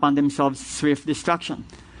 bringing upon themselves swift destruction.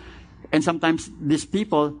 And sometimes these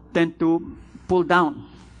people tend to pull down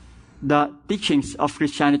the teachings of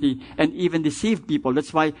Christianity and even deceive people.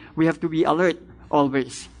 That's why we have to be alert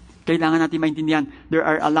always. Kailangan natin maintindihan, there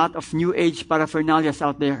are a lot of New Age paraphernalias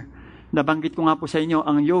out there. Nabanggit ko nga po sa inyo,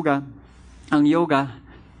 ang yoga, yoga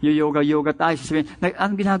tayo. Sasabihin,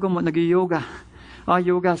 anong ginagawa mo? Nag-yoga.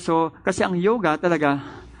 Yoga. So, kasi ang yoga talaga,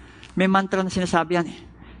 may mantra na sinasabi yan.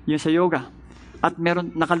 Yun sa yoga. At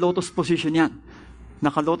meron, naka-lotus position yan.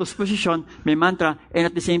 Naka-lotus position, may mantra,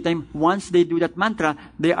 and at the same time, once they do that mantra,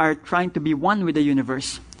 they are trying to be one with the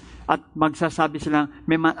universe. At magsasabi sila,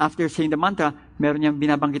 after saying the mantra, meron niyang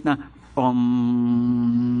binabanggit na,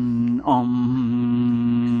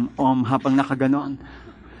 habang nakaganon.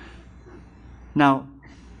 Now,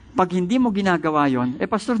 pag hindi mo ginagawa yon,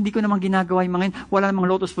 pastor, hindi ko naman ginagawa yung mga yun. Wala namang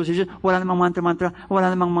lotus position, wala namang mantra-mantra,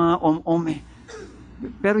 wala namang mga om-om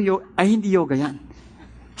Pero hindi yoga yan.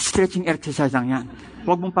 Stretching exercise lang yan.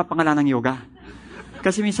 Huwag mong papangalan ng yoga.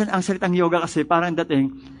 Kasi minsan, ang salitang yoga kasi, parang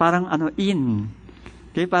dating, in.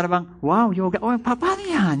 Okay, parang, wow, yoga. Paano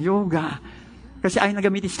yan? Yoga. Kasi ayaw na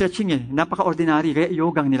gamitin stretching Napaka-ordinary, kaya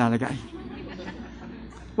yoga ang nilalagay.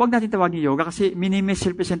 Huwag natin tawagin yoga kasi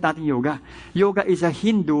minimisrepresent natin yoga. Yoga is a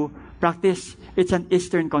Hindu practice. It's an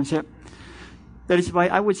Eastern concept. That is why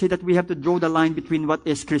I would say that we have to draw the line between what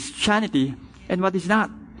is Christianity and what is not.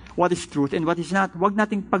 What is truth and what is not. Huwag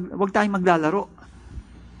tayong maglalaro.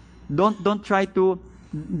 Don't try to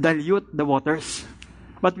dilute the waters.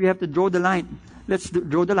 But we have to draw the line. Let's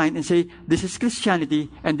draw the line and say, this is Christianity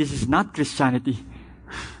and this is not Christianity.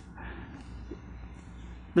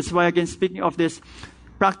 That's why, again, speaking of these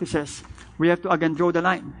practices, we have to again draw the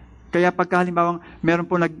line. Kaya pagka halimbawa, meron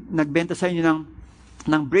po nagbenta sa inyo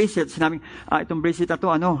ng bracelet, sinabing, itong bracelet na to,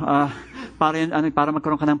 para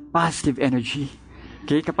magkaroon ka ng positive energy.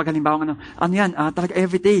 Okay? Kapag halimbawa, talaga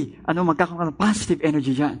everyday, magkakaroon ka ng positive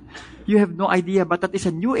energy dyan. You have no idea, but that is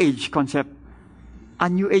a New Age concept. A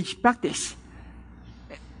New Age practice.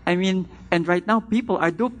 And right now, people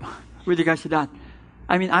are duped with regards to that.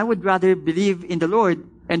 I would rather believe in the Lord.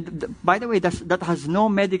 And by the way, that has no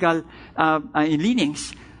medical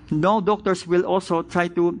leanings. No doctors will also try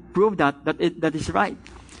to prove that is right.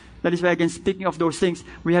 That is why, again, speaking of those things,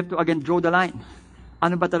 we have to, again, draw the line.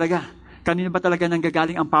 Ano ba talaga? Kanino ba talaga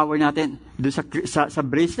nanggagaling ang power natin? Doon sa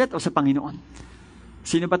bracelet o sa Panginoon?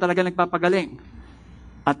 Sino ba talaga nagpapagaling?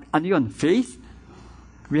 At ano yun? Faith?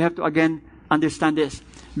 We have to, again, understand this.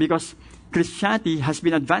 Because Christianity has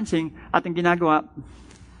been advancing at ang ginagawa,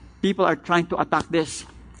 people are trying to attack this.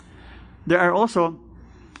 There are also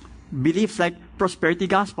beliefs like prosperity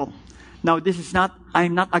gospel. Now,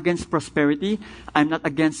 I'm not against prosperity. I'm not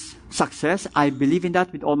against success. I believe in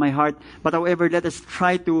that with all my heart. But however, let us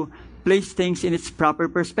try to place things in its proper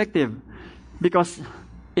perspective. Because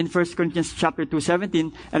in 1 Corinthians chapter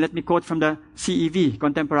 2:17, and let me quote from the CEV,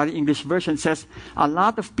 Contemporary English Version, says, a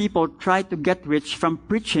lot of people try to get rich from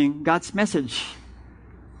preaching God's message.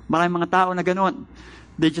 Maraming mga tao na ganon.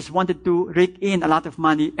 They just wanted to rake in a lot of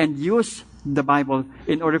money and use the Bible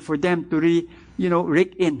in order for them to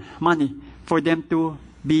rake in money, for them to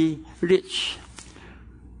be rich.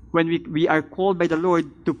 When we are called by the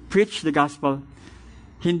Lord to preach the gospel,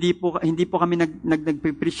 hindi po kami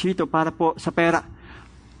nagpe-preach dito para po sa pera.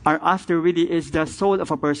 Our after really is the soul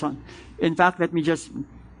of a person. In fact,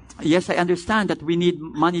 yes, I understand that we need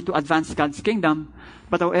money to advance God's kingdom,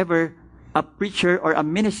 but however, a preacher or a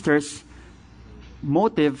minister's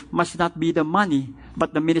motive must not be the money,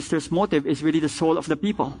 but the minister's motive is really the soul of the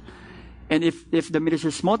people. And if the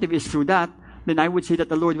minister's motive is through that, then I would say that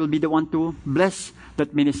the Lord will be the one to bless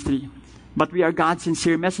that ministry. But we are God's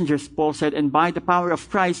sincere messengers, Paul said, and by the power of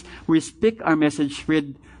Christ, we speak our message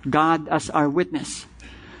with God as our witness.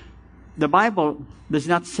 The Bible does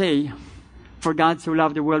not say, for God so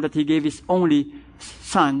loved the world that He gave His only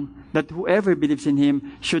Son, that whoever believes in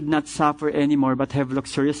Him should not suffer anymore but have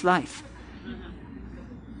luxurious life.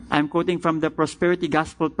 I'm quoting from the Prosperity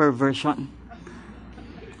Gospel Perversion.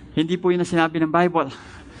 Hindi po yun ang sinabi ng Bible.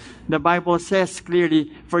 The Bible says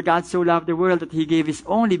clearly, for God so loved the world that He gave His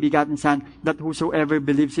only begotten Son, that whosoever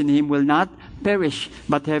believes in Him will not perish,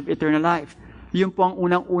 but have eternal life. Yun po ang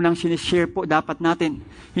unang-unang sinishare po dapat natin.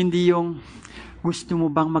 Hindi yung, gusto mo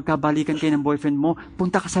bang magkabalikan kayo ng boyfriend mo?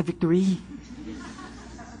 Punta ka sa Victory.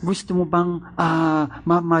 Gusto mo bang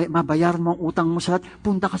mabayaran mo ang utang mo sa lahat?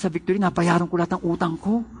 Punta ka sa Victory, nabayaran ko lahat ng utang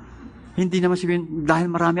ko. Hindi naman sabihin, dahil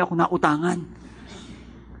marami ako nautangan.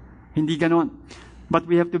 Hindi ganon. But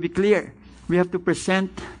we have to be clear. We have to present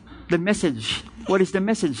the message. What is the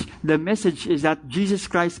message? The message is that Jesus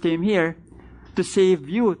Christ came here to save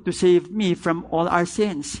you, to save me from all our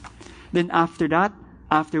sins. Then after that,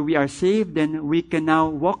 after we are saved, then we can now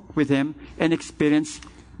walk with Him and experience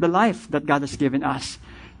the life that God has given us.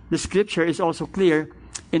 The scripture is also clear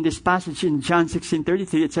in this passage in John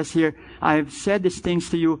 16:33. It says here, I have said these things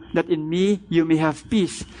to you, that in me you may have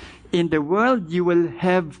peace. In the world you will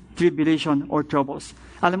have tribulation or troubles.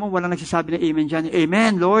 Alam mo, walang nagsasabi na amen dyan.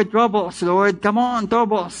 Amen, Lord, troubles. Lord, come on,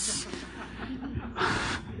 troubles.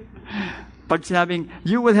 Pag sinabing,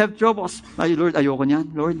 you will have troubles. Ay, Lord, ayoko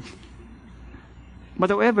niyan, Lord.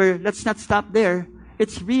 But however, let's not stop there.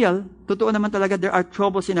 It's real. Totoo naman talaga, there are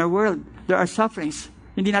troubles in our world. There are sufferings.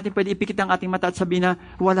 Hindi natin pwede ipikit ang ating mata at sabihin na,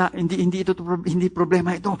 hindi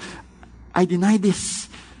problema ito. I deny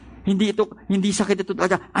this. Hindi sakit ito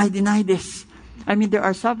talaga. I deny this. I mean, there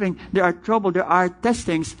are suffering, there are trouble, there are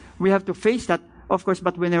testings. We have to face that, of course,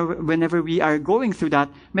 but whenever we are going through that,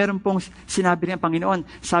 meron pong sinabi rin ang Panginoon.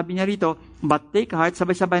 Sabi niya rito, but take heart,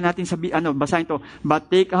 sabay-sabay natin basahin to, but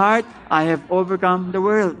take heart, I have overcome the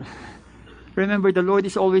world. Remember, the Lord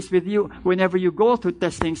is always with you. Whenever you go through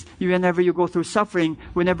testings, whenever you go through suffering,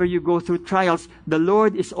 whenever you go through trials, the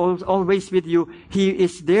Lord is always with you. He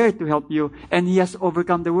is there to help you, and He has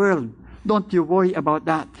overcome the world. Don't you worry about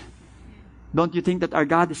that. Don't you think that our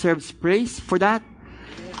God deserves praise for that?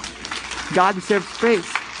 God deserves praise.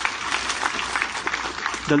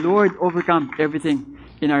 The Lord overcome everything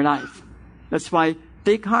in our life. That's why,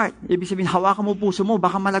 take heart. Ibig sabihin, hawakan mo puso mo,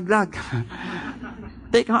 baka malaglag.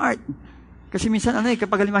 Take heart. Kasi minsan,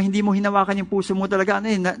 kapag hindi mo hinawakan yung puso mo talaga,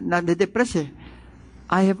 na-depress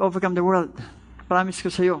I have overcome the world. Promise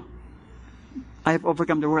ko sa'yo, I have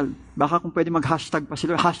overcome the world. Baka kung pwede mag-hashtag pa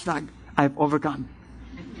sila, hashtag, I have overcome.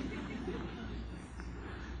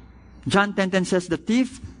 John 10:10 says, the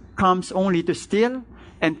thief comes only to steal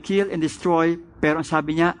and kill and destroy. Pero ang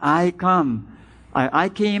sabi niya, I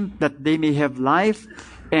came that they may have life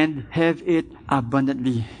and have it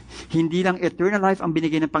abundantly. Hindi lang eternal life ang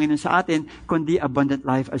binigay ng Panginoon sa atin, kundi abundant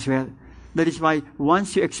life as well. That is why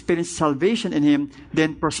once you experience salvation in Him,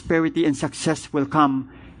 then prosperity and success will come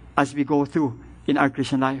as we go through in our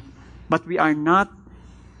Christian life. But we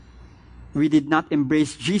did not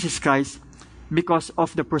embrace Jesus Christ because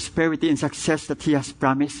of the prosperity and success that He has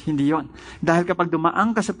promised. Hindi yon. Dahil kapag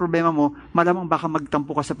dumaan ka sa problema mo, malamang baka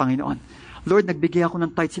magtampo ka sa Panginoon. Lord, nagbigay ako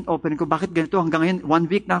ng tithes and offering ko. Bakit ganito? Hanggang ngayon, 1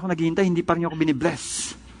 week na ako naghihintay, hindi pa rin ako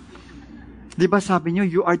binibless. Di ba sabi niyo,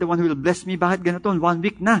 you are the one who will bless me. Bakit ganito? 1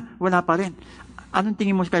 week na, wala pa rin. Anong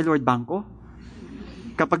tingin mo kay Lord Bangko?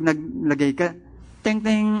 Kapag naglagay ka,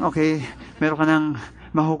 ting-ting, okay, meron ka ng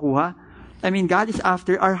makukuha. I mean, God is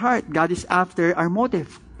after our heart. God is after our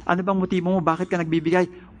motive. Ano bang motibo mo? Bakit ka nagbibigay?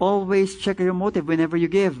 Always check your motive whenever you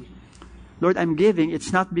give. Lord, I'm giving.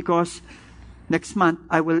 It's not because next month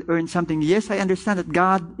I will earn something. Yes, I understand that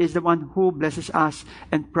God is the one who blesses us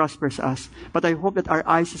and prospers us. But I hope that our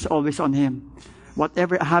eyes is always on Him.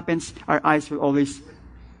 Whatever happens, our eyes will always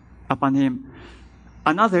upon Him.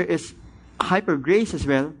 Another is hyper grace as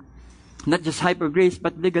well. Not just hyper grace,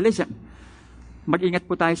 but legalism. Mag-ingat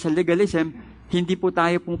po tayo sa legalism. Hindi po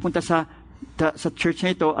tayo pupunta sa church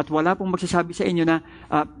na ito at wala pong magsasabi sa inyo na,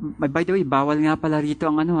 by the way, bawal nga pala rito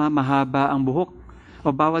ang mahaba ang buhok. O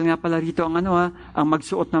bawal nga pala rito ang ang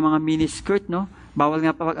magsuot ng mga mini skirt, no? Bawal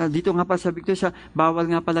nga pala, dito nga pala sa Victoria, bawal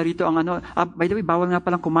nga pala rito ang by the way, bawal nga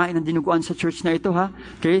palang kumain ng dinuguan sa church na ito, ha?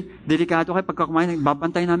 Okay? Delikado kayo pagka kumain,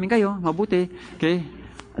 babantay namin kayo, mabuti. Okay?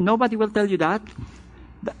 Nobody will tell you that.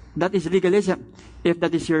 That is legalism. If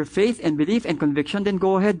that is your faith and belief and conviction, then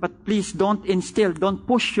go ahead. But please don't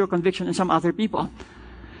push your conviction on some other people.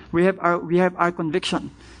 We have our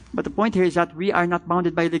conviction. But the point here is that we are not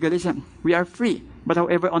bounded by legalism. We are free. But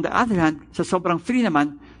however, on the other hand, sa sobrang free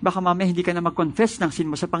naman, baka mamaya hindi ka na mag-confess ng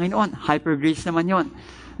sin mo sa Panginoon. Hyper grace naman yon.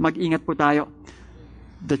 Mag-ingat po tayo.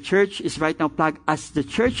 The church is right now plagued. As the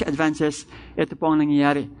church advances, ito po ang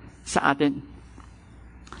nangyayari sa atin.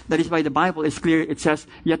 That is why the Bible is clear. It says,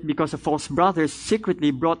 yet because of false brothers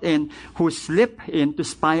secretly brought in, who slip in to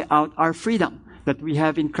spy out our freedom that we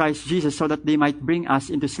have in Christ Jesus, so that they might bring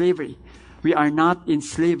us into slavery. We are not in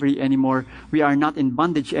slavery anymore. We are not in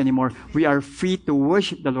bondage anymore. We are free to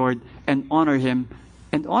worship the Lord and honor Him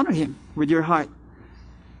with your heart.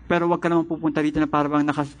 Pero wag ka naman pupunta rito na parang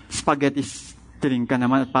naka-spaghetti string ka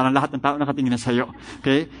naman at parang lahat ng tao nakatingin na sa'yo.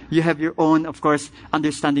 Okay? You have your own, of course,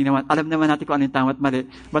 understanding naman. Alam naman natin kung ano yung tama at mali.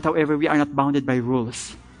 But however, we are not bounded by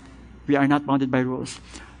rules. We are not bounded by rules.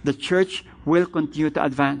 The church will continue to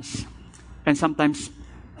advance. And sometimes,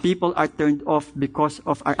 people are turned off because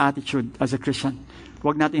of our attitude as a Christian.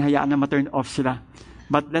 Huwag nating hayaan na ma-turn off sila.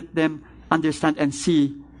 But let them understand and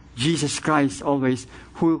see Jesus Christ always,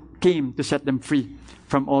 who came to set them free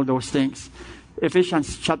from all those things.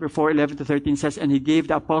 Ephesians chapter 4, 11-13 says, and He gave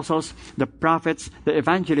the apostles, the prophets, the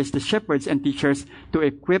evangelists, the shepherds, and teachers to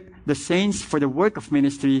equip the saints for the work of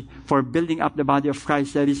ministry, for building up the body of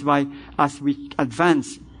Christ. That is why, as we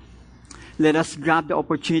advance, let us grab the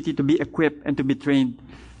opportunity to be equipped and to be trained.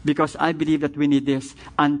 Because I believe that we need this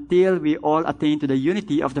until we all attain to the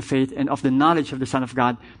unity of the faith and of the knowledge of the Son of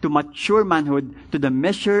God, to mature manhood, to the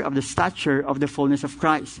measure of the stature of the fullness of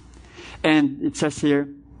Christ. And it says here,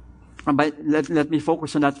 but let me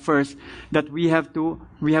focus on that first, that we have to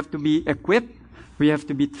be equipped, we have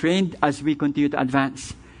to be trained as we continue to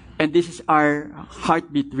advance. And this is our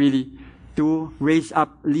heartbeat, really, to raise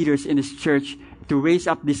up leaders in this church, to raise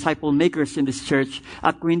up disciple makers in this church.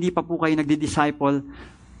 At kung hindi pa po kayo nagdi-disciple,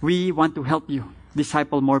 we want to help you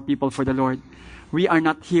disciple more people for the Lord. We are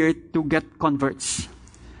not here to get converts.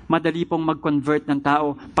 Madali pong mag-convert ng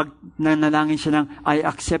tao pag nanalangin siya ng, I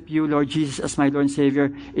accept you, Lord Jesus, as my Lord and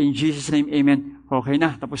Savior. In Jesus' name, amen. Okay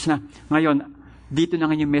na, tapos na. Ngayon, dito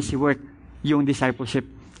na nga yung messy work, yung discipleship.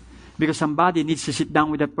 Because somebody needs to sit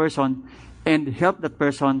down with that person and help that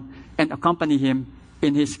person and accompany him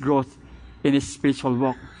in his growth, in his spiritual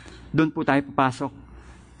walk. Doon po tayo papasok.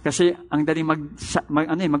 Kasi ang daling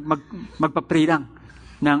magpa-pray lang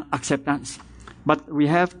ng acceptance. But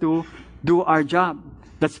we have to do our job.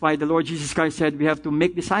 That's why the Lord Jesus Christ said we have to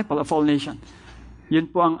make disciples of all nations. Yun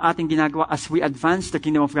po ang ating ginagawa as we advance the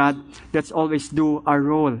kingdom of God. Let's always do our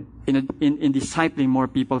role in discipling more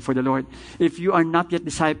people for the Lord. If you are not yet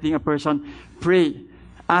discipling a person, pray.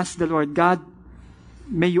 Ask the Lord, God,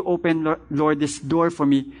 may you open, Lord, this door for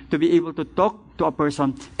me to be able to talk to a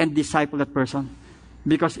person and disciple that person.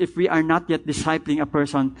 Because if we are not yet discipling a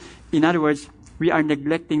person, in other words, we are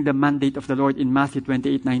neglecting the mandate of the Lord in Matthew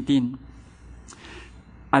 28:19.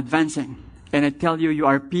 Advancing. And I tell you, you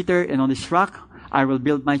are Peter, and on this rock I will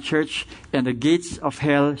build my church, and the gates of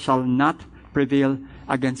hell shall not prevail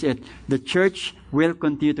against it. The church will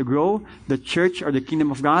continue to grow. The church, or the kingdom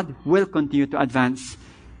of God, will continue to advance.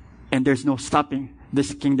 And there's no stopping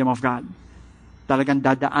this kingdom of God. Talagang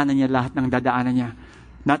dadaanan niya lahat ng dadaanan niya.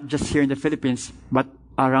 Not just here in the Philippines, but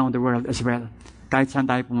around the world as well. Kahit saan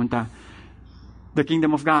tayo pumunta. The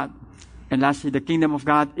kingdom of God. And lastly, the kingdom of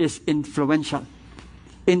God is influential.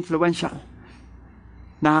 Influential.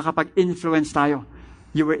 Nakakapag-influence tayo.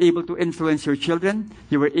 You were able to influence your children.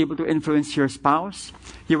 You were able to influence your spouse.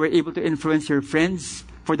 You were able to influence your friends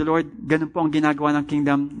for the Lord. Ganun po ang ginagawa ng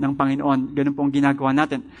kingdom ng Panginoon. Ganun po ang ginagawa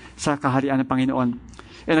natin sa kaharian ng Panginoon.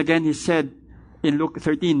 And again, He said in Luke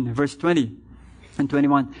 13, verse 20 and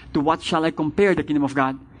 21, to what shall I compare the kingdom of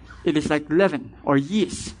God? It is like leaven or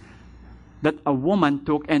yeast that a woman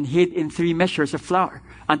took and hid in 3 measures of flour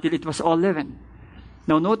until it was all leavened.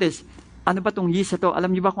 Now notice, Ano ba tong yeast na to?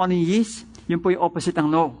 Alam niyo ba kung ano yung yeast? Yun po yung opposite ng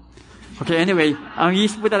no. Okay, anyway, ang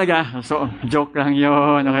yeast po talaga, so, joke lang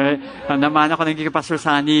yun, okay? Naman ako ng Pastor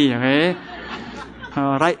Sunny, okay?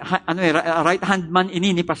 Right hand man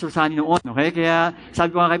ini ni Pastor Sunny noon, okay? Kaya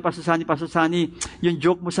sabi ko nga kay Pastor Sunny, yung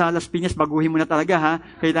joke mo sa Las Piñas, baguhin mo na talaga, ha?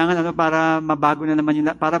 Kailangan para mabago na naman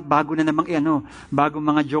para bago na naman bagong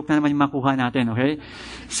mga joke na naman yung makuha natin, okay?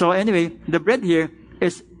 So anyway, the bread here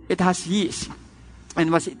it has yeast.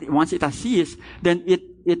 And once it has yeast, then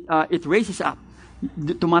it raises up.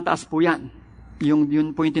 Tumataas po yan.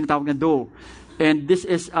 Yun po yung tinatawag na dough. And this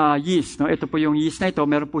is yeast. No? Ito po yung yeast na ito.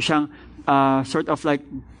 Meron po siyang sort of like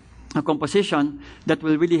a composition that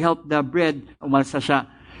will really help the bread umalsa siya.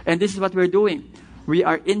 And this is what we're doing. We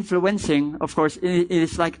are influencing, of course, it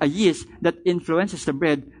is like a yeast that influences the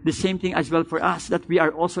bread. The same thing as well for us, that we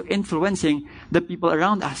are also influencing the people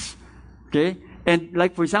around us. Okay? And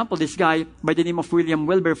like, for example, this guy by the name of William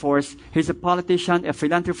Wilberforce, he's a politician, a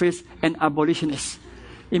philanthropist, and abolitionist.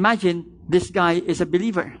 Imagine, this guy is a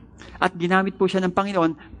believer. At ginamit po siya ng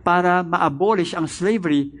Panginoon para ma-abolish ang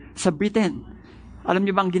slavery sa Britain. Alam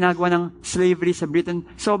niyo ba ang ginagawa ng slavery sa Britain?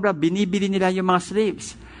 Binibili nila yung mga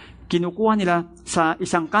slaves. Kinukuha nila sa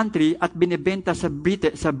isang country at binibenta sa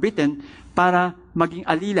Britain para maging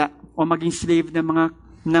alila o maging slave ng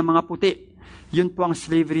mga puti. Yun po ang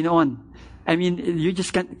slavery noon. I mean, you just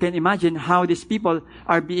can imagine how these people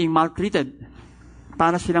are being maltreated.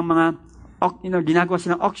 Para silang ginagawa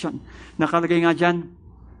silang auction. Nakalagay nga dyan,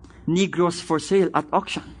 Negroes for sale at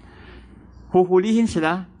auction. Huhulihin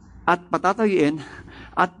sila at patatayuin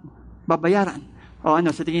at babayaran. O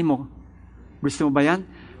sa tingin mo? Gusto mo ba yan?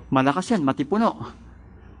 Malakas yan, matipuno.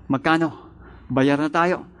 Magkano? Bayar na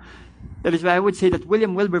tayo. That is why I would say that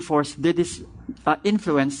William Wilberforce did this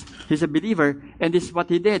influence. He's a believer, and this is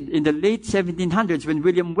what he did. In the late 1700s, when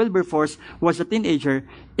William Wilberforce was a teenager,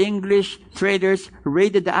 English traders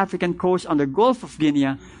raided the African coast on the Gulf of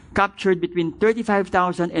Guinea, captured between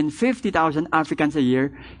 35,000 and 50,000 Africans a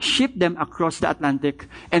year, shipped them across the Atlantic,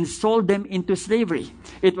 and sold them into slavery.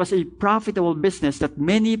 It was a profitable business that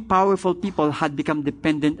many powerful people had become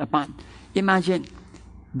dependent upon. Imagine,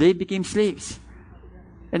 they became slaves.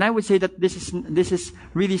 And I would say that this is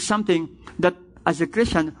really something that as a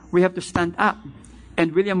Christian, we have to stand up.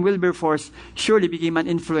 And William Wilberforce surely became an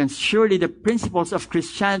influence. Surely the principles of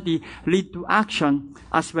Christianity lead to action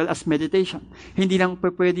as well as meditation. Hindi lang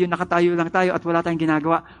pwede yung nakatayo lang tayo at wala tayong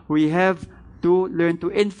ginagawa. We have to learn to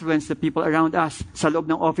influence the people around us. Sa loob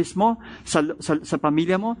ng office mo, sa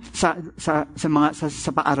pamilya mo, sa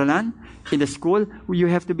paaralan, in the school, you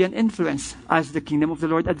have to be an influence as the kingdom of the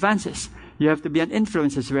Lord advances. You have to be an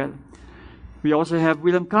influence as well. We also have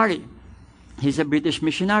William Carey. He's a British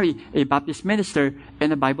missionary, a Baptist minister,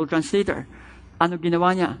 and a Bible translator. Ano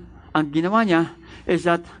ginawa niya? Ang ginawa niya is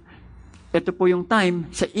that ito po yung time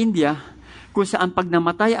sa India kung saan pag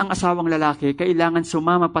namatay ang asawang lalaki, kailangan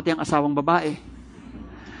sumama pati ang asawang babae.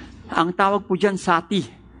 Ang tawag po dyan, sati.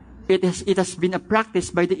 It has been a practice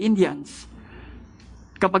by the Indians.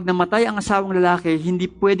 Kapag namatay ang asawang lalaki, hindi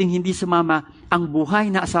pwedeng hindi sumama ang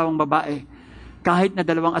buhay na asawang babae. Kahit na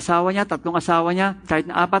 2 asawa niya, 3 asawa niya, kahit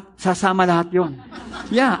na 4, sasama lahat yon.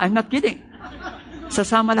 Yeah, I'm not kidding.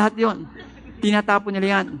 Sasama lahat yon. Tinatapon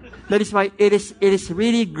nila yan. That is why it is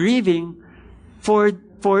really grieving for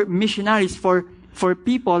missionaries, for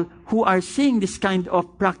people who are seeing this kind of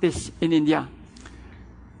practice in India.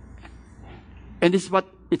 And this is what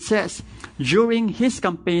it says. During his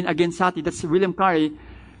campaign against sati, that's William Carey,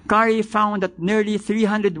 Carey found that nearly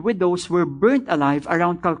 300 widows were burnt alive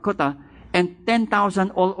around Calcutta and 10,000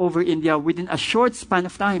 all over India within a short span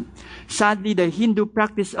of time. Sadly, the Hindu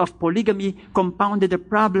practice of polygamy compounded the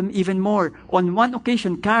problem even more. On one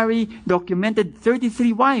occasion, Carey documented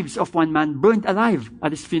 33 wives of one man burned alive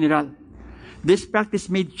at his funeral. This practice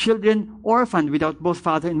made children orphaned without both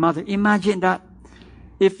father and mother. Imagine that.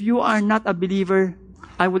 If you are not a believer,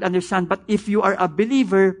 I would understand. But if you are a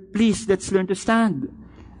believer, please, let's learn to stand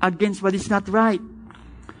against what is not right.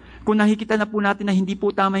 Kung nakikita na po natin na hindi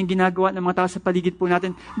po tama yung ginagawa ng mga tao sa paligid po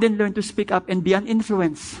natin, then learn to speak up and be an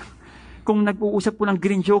influence. Kung nag-uusap po ng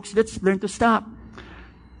green jokes, let's learn to stop.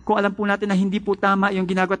 Kung alam po natin na hindi po tama yung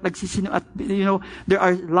ginagawa at there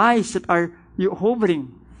are lies that are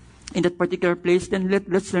hovering in that particular place, then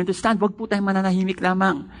let's learn to stand. Huwag po tayong mananahimik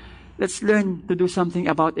lamang. Let's learn to do something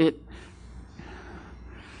about it.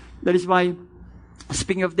 That is why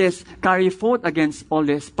Speaking of this, Carey fought against all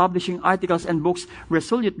this, publishing articles and books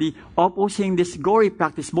resolutely opposing this gory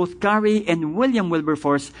practice. Both Carey and William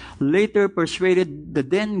Wilberforce later persuaded the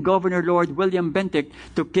then Governor Lord William Bentinck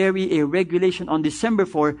to carry a regulation on December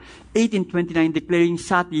 4, 1829, declaring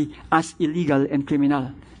sati as illegal and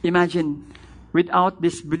criminal. Imagine, without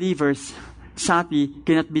these believers, sati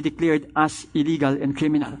cannot be declared as illegal and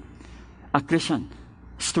criminal. A Christian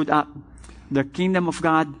stood up. The kingdom of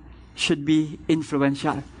God should be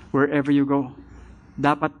influential wherever you go.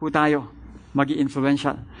 Dapat po tayo maging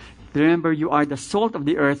influential. Remember, you are the salt of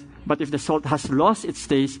the earth, but if the salt has lost its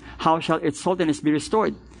taste, how shall its saltiness be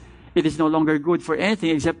restored? It is no longer good for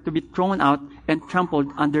anything except to be thrown out and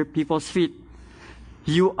trampled under people's feet.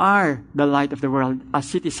 You are the light of the world. A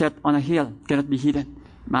city set on a hill cannot be hidden.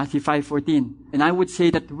 Matthew 5:14. And I would say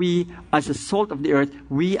that we, as the salt of the earth,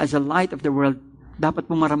 we as the light of the world, dapat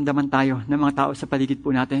po maramdaman tayo ng mga tao sa paligid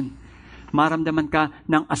po natin. Maramdaman ka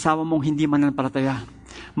ng asawa mong hindi mananampalataya.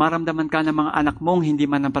 Maramdaman ka ng mga anak mong hindi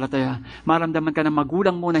mananampalataya. Maramdaman ka ng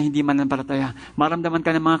magulang mo na hindi mananampalataya. Maramdaman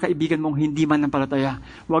ka ng mga kaibigan mong hindi mananampalataya.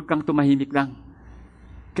 Huwag kang tumahimik lang.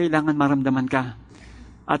 Kailangan maramdaman ka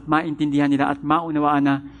at maintindihan nila at maunawaan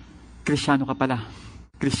na Kristiyano ka pala.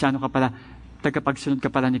 Kristiyano ka pala. Tagapagsunod ka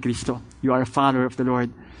pala ni Kristo. You are a follower of the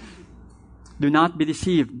Lord. Do not be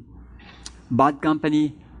deceived. Bad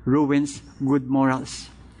company ruins good morals.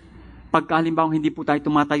 Pagkalimbawang hindi po tayo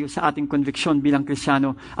tumatayo sa ating conviction bilang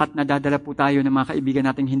Kristiyano at nadadala po tayo ng mga kaibigan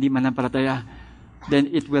nating hindi mananampalataya,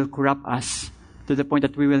 then it will corrupt us to the point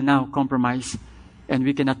that we will now compromise and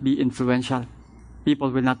we cannot be influential.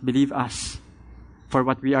 People will not believe us for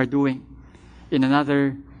what we are doing. In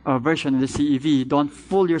another version of the CEV, don't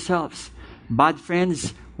fool yourselves. Bad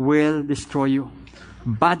friends will destroy you.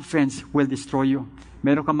 Bad friends will destroy you.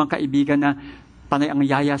 Meron kang mga kaibigan na panay ang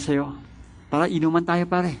yaya sa'yo. Tara, inuman tayo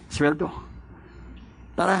pare. Sweldo.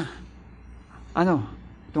 Tara.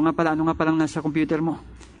 Ito nga pala, ano nga palang nasa computer mo?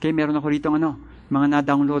 Kaya meron ako rito mga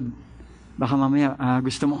na-download. Baka mamaya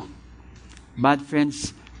gusto mo. Bad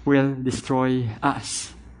friends will destroy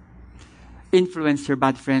us. Influence your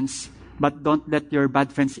bad friends, but don't let your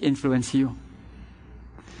bad friends influence you.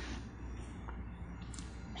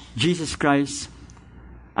 Jesus Christ,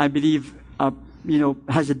 I believe,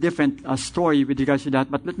 has a different story with regards to that.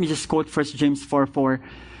 But let me just quote 1 James 4:4.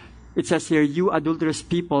 It says here, "You adulterous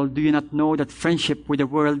people, do you not know that friendship with the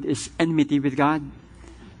world is enmity with God?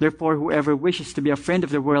 Therefore, whoever wishes to be a friend of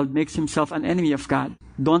the world makes himself an enemy of God."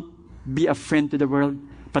 Don't be a friend to the world,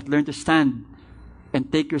 but learn to stand and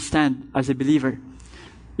take your stand as a believer.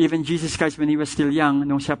 Even Jesus Christ, when He was still young,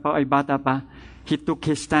 nung siya pa ay bata pa, He took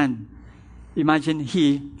His stand. Imagine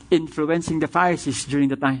He influencing the Pharisees during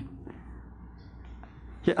the time.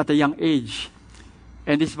 At a young age.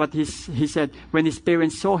 And this is what he said. When his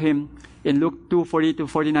parents saw him, in Luke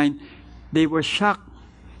 2:40-49, they were shocked.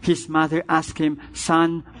 His mother asked him,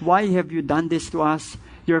 "Son, why have you done this to us?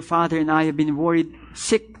 Your father and I have been worried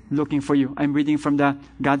sick looking for you." I'm reading from the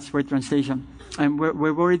God's Word translation.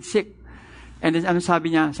 We're worried sick. And then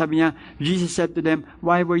sabi niya, Jesus said to them,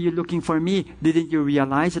 "Why were you looking for me? Didn't you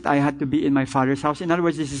realize that I had to be in my Father's house?" In other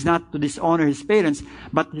words, this is not to dishonor his parents,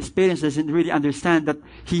 but his parents doesn't really understand that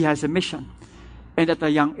he has a mission. And at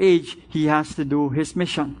a young age, he has to do his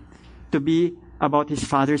mission, to be about his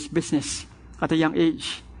Father's business. At a young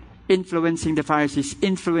age, influencing the Pharisees,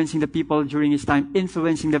 influencing the people during his time,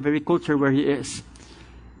 influencing the very culture where he is.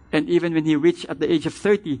 And even when he reached at the age of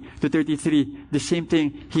 30 to 33, the same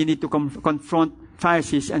thing, he needs to confront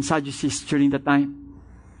Pharisees and Sadducees during that time.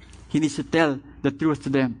 He needs to tell the truth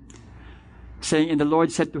to them. Saying, "And the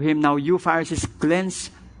Lord said to him, 'Now you Pharisees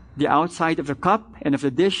cleanse the outside of the cup and of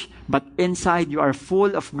the dish, but inside you are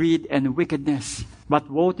full of greed and wickedness.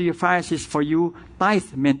 But woe to you Pharisees, for you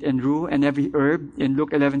tithe mint and rue and every herb,'" in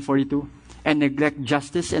Luke 11:42, "and neglect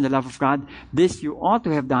justice and the love of God. This you ought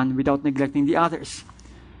to have done without neglecting the others."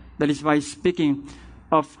 That is why, speaking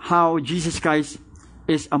of how Jesus Christ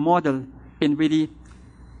is a model in really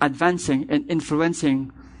advancing and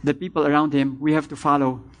influencing the people around Him, we have to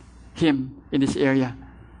follow Him in this area.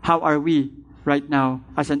 How are we right now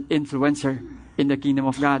as an influencer in the kingdom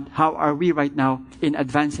of God? How are we right now in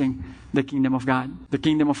advancing the kingdom of God? The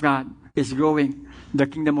kingdom of God is growing. The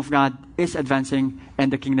kingdom of God is advancing.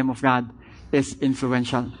 And the kingdom of God is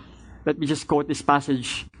influential. Let me just quote this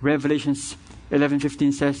passage. Revelations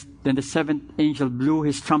 11:15 says, "Then the seventh angel blew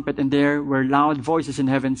his trumpet, and there were loud voices in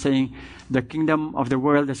heaven saying, 'The kingdom of the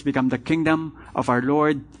world has become the kingdom of our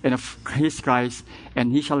Lord and of His Christ,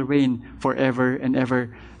 and He shall reign forever and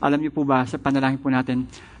ever.'" Alam niyo po ba, sa panalangin po natin,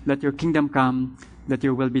 "Let your kingdom come, that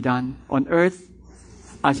your will be done on earth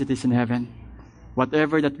as it is in heaven."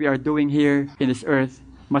 whatever that we are doing here in this earth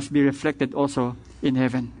must be reflected also in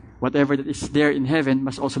heaven. Whatever that is there in heaven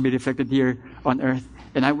must also be reflected here on earth.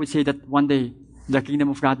 And I would say that one day, the kingdom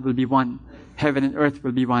of God will be one. Heaven and earth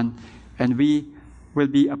will be one. And we will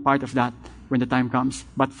be a part of that when the time comes.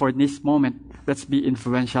 But for this moment, let's be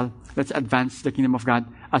influential. Let's advance the kingdom of God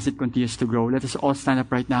as it continues to grow. Let us all stand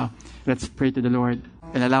up right now. Let's pray to the Lord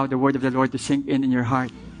and allow the word of the Lord to sink in your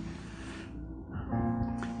heart.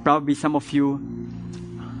 Probably some of you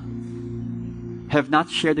have not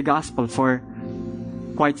shared the gospel for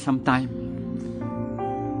quite some time.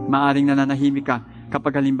 Maaring nananahimik ka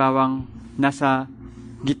kapag halimbawang nasa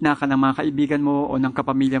gitna ka ng mga kaibigan mo o ng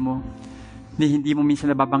kapamilya mo, ni hindi mo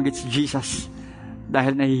minsan nababanggit si Jesus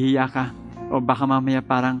dahil nahihiya ka o baka mamaya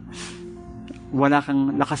parang wala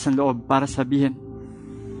kang lakas ng loob para sabihin.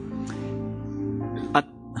 At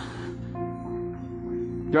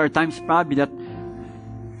there are times probably that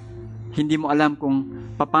hindi mo alam kung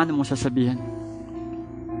paano mo sasabihin.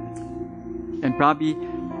 And probably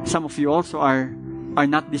some of you also are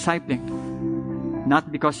not discipling.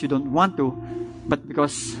 Not because you don't want to, but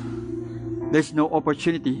because there's no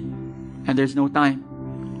opportunity and there's no time.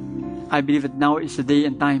 I believe that now is the day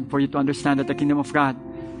and time for you to understand that the kingdom of God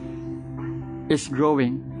is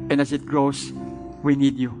growing, and as it grows, we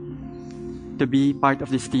need you to be part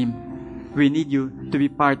of this team. We need you to be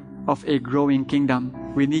part of a growing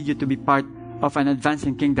kingdom. We need you to be part of an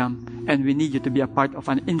advancing kingdom, and we need you to be a part of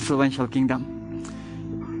an influential kingdom.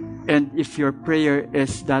 And if your prayer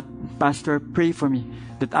is that, Pastor, pray for me,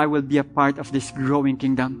 that I will be a part of this growing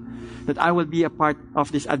kingdom, that I will be a part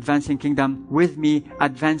of this advancing kingdom, with me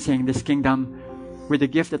advancing this kingdom, with the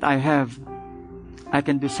gift that I have, I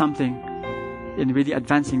can do something in really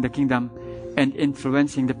advancing the kingdom and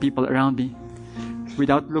influencing the people around me.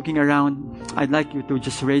 Without looking around, I'd like you to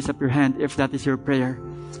just raise up your hand if that is your prayer.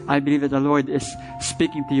 I believe that the Lord is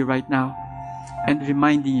speaking to you right now and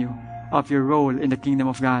reminding you of your role in the kingdom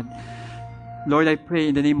of God. Lord, I pray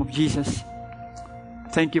in the name of Jesus.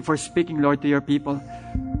 Thank you for speaking, Lord, to your people,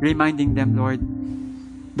 reminding them, Lord,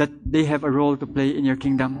 that they have a role to play in your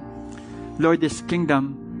kingdom. Lord, this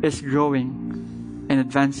kingdom is growing and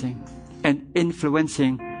advancing and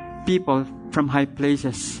influencing people from high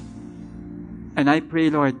places. And I pray,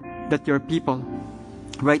 Lord, that your people,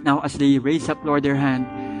 right now as they raise up, Lord, their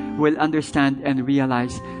hand, will understand and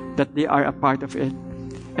realize that they are a part of it.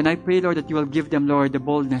 And I pray, Lord, that you will give them, Lord, the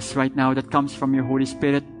boldness right now that comes from your Holy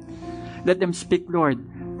Spirit. Let them speak, Lord,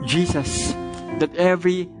 Jesus, that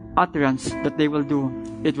every utterance that they will do,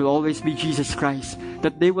 it will always be Jesus Christ.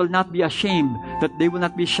 That they will not be ashamed, that they will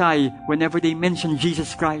not be shy whenever they mention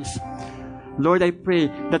Jesus Christ. Lord, I pray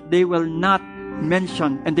that they will not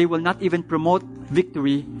mention and they will not even promote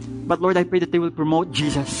victory, but Lord, I pray that they will promote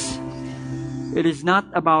Jesus. It is not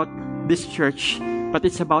about this church, but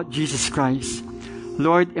it's about Jesus Christ.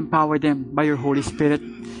 Lord, empower them by your Holy Spirit.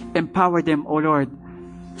 Empower them, O Lord,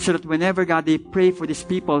 so that whenever, God, they pray for these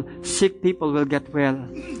people, sick people will get well.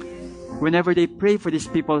 Whenever they pray for these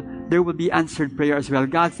people, there will be answered prayer as well.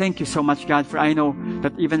 God, thank you so much, God, for I know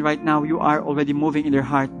that even right now you are already moving in their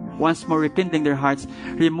heart. Once more rekindling their hearts.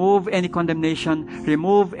 Remove any condemnation,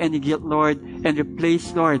 remove any guilt, Lord, and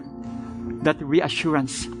replace, Lord, that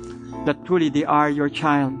reassurance that truly they are your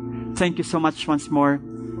child. Thank you so much once more.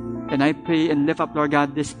 And I pray and lift up, Lord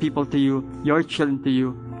God, these people to you, your children to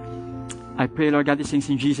you. I pray, Lord God, these things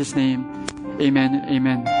in Jesus' name. Amen,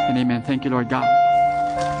 amen, and amen. Thank you, Lord God.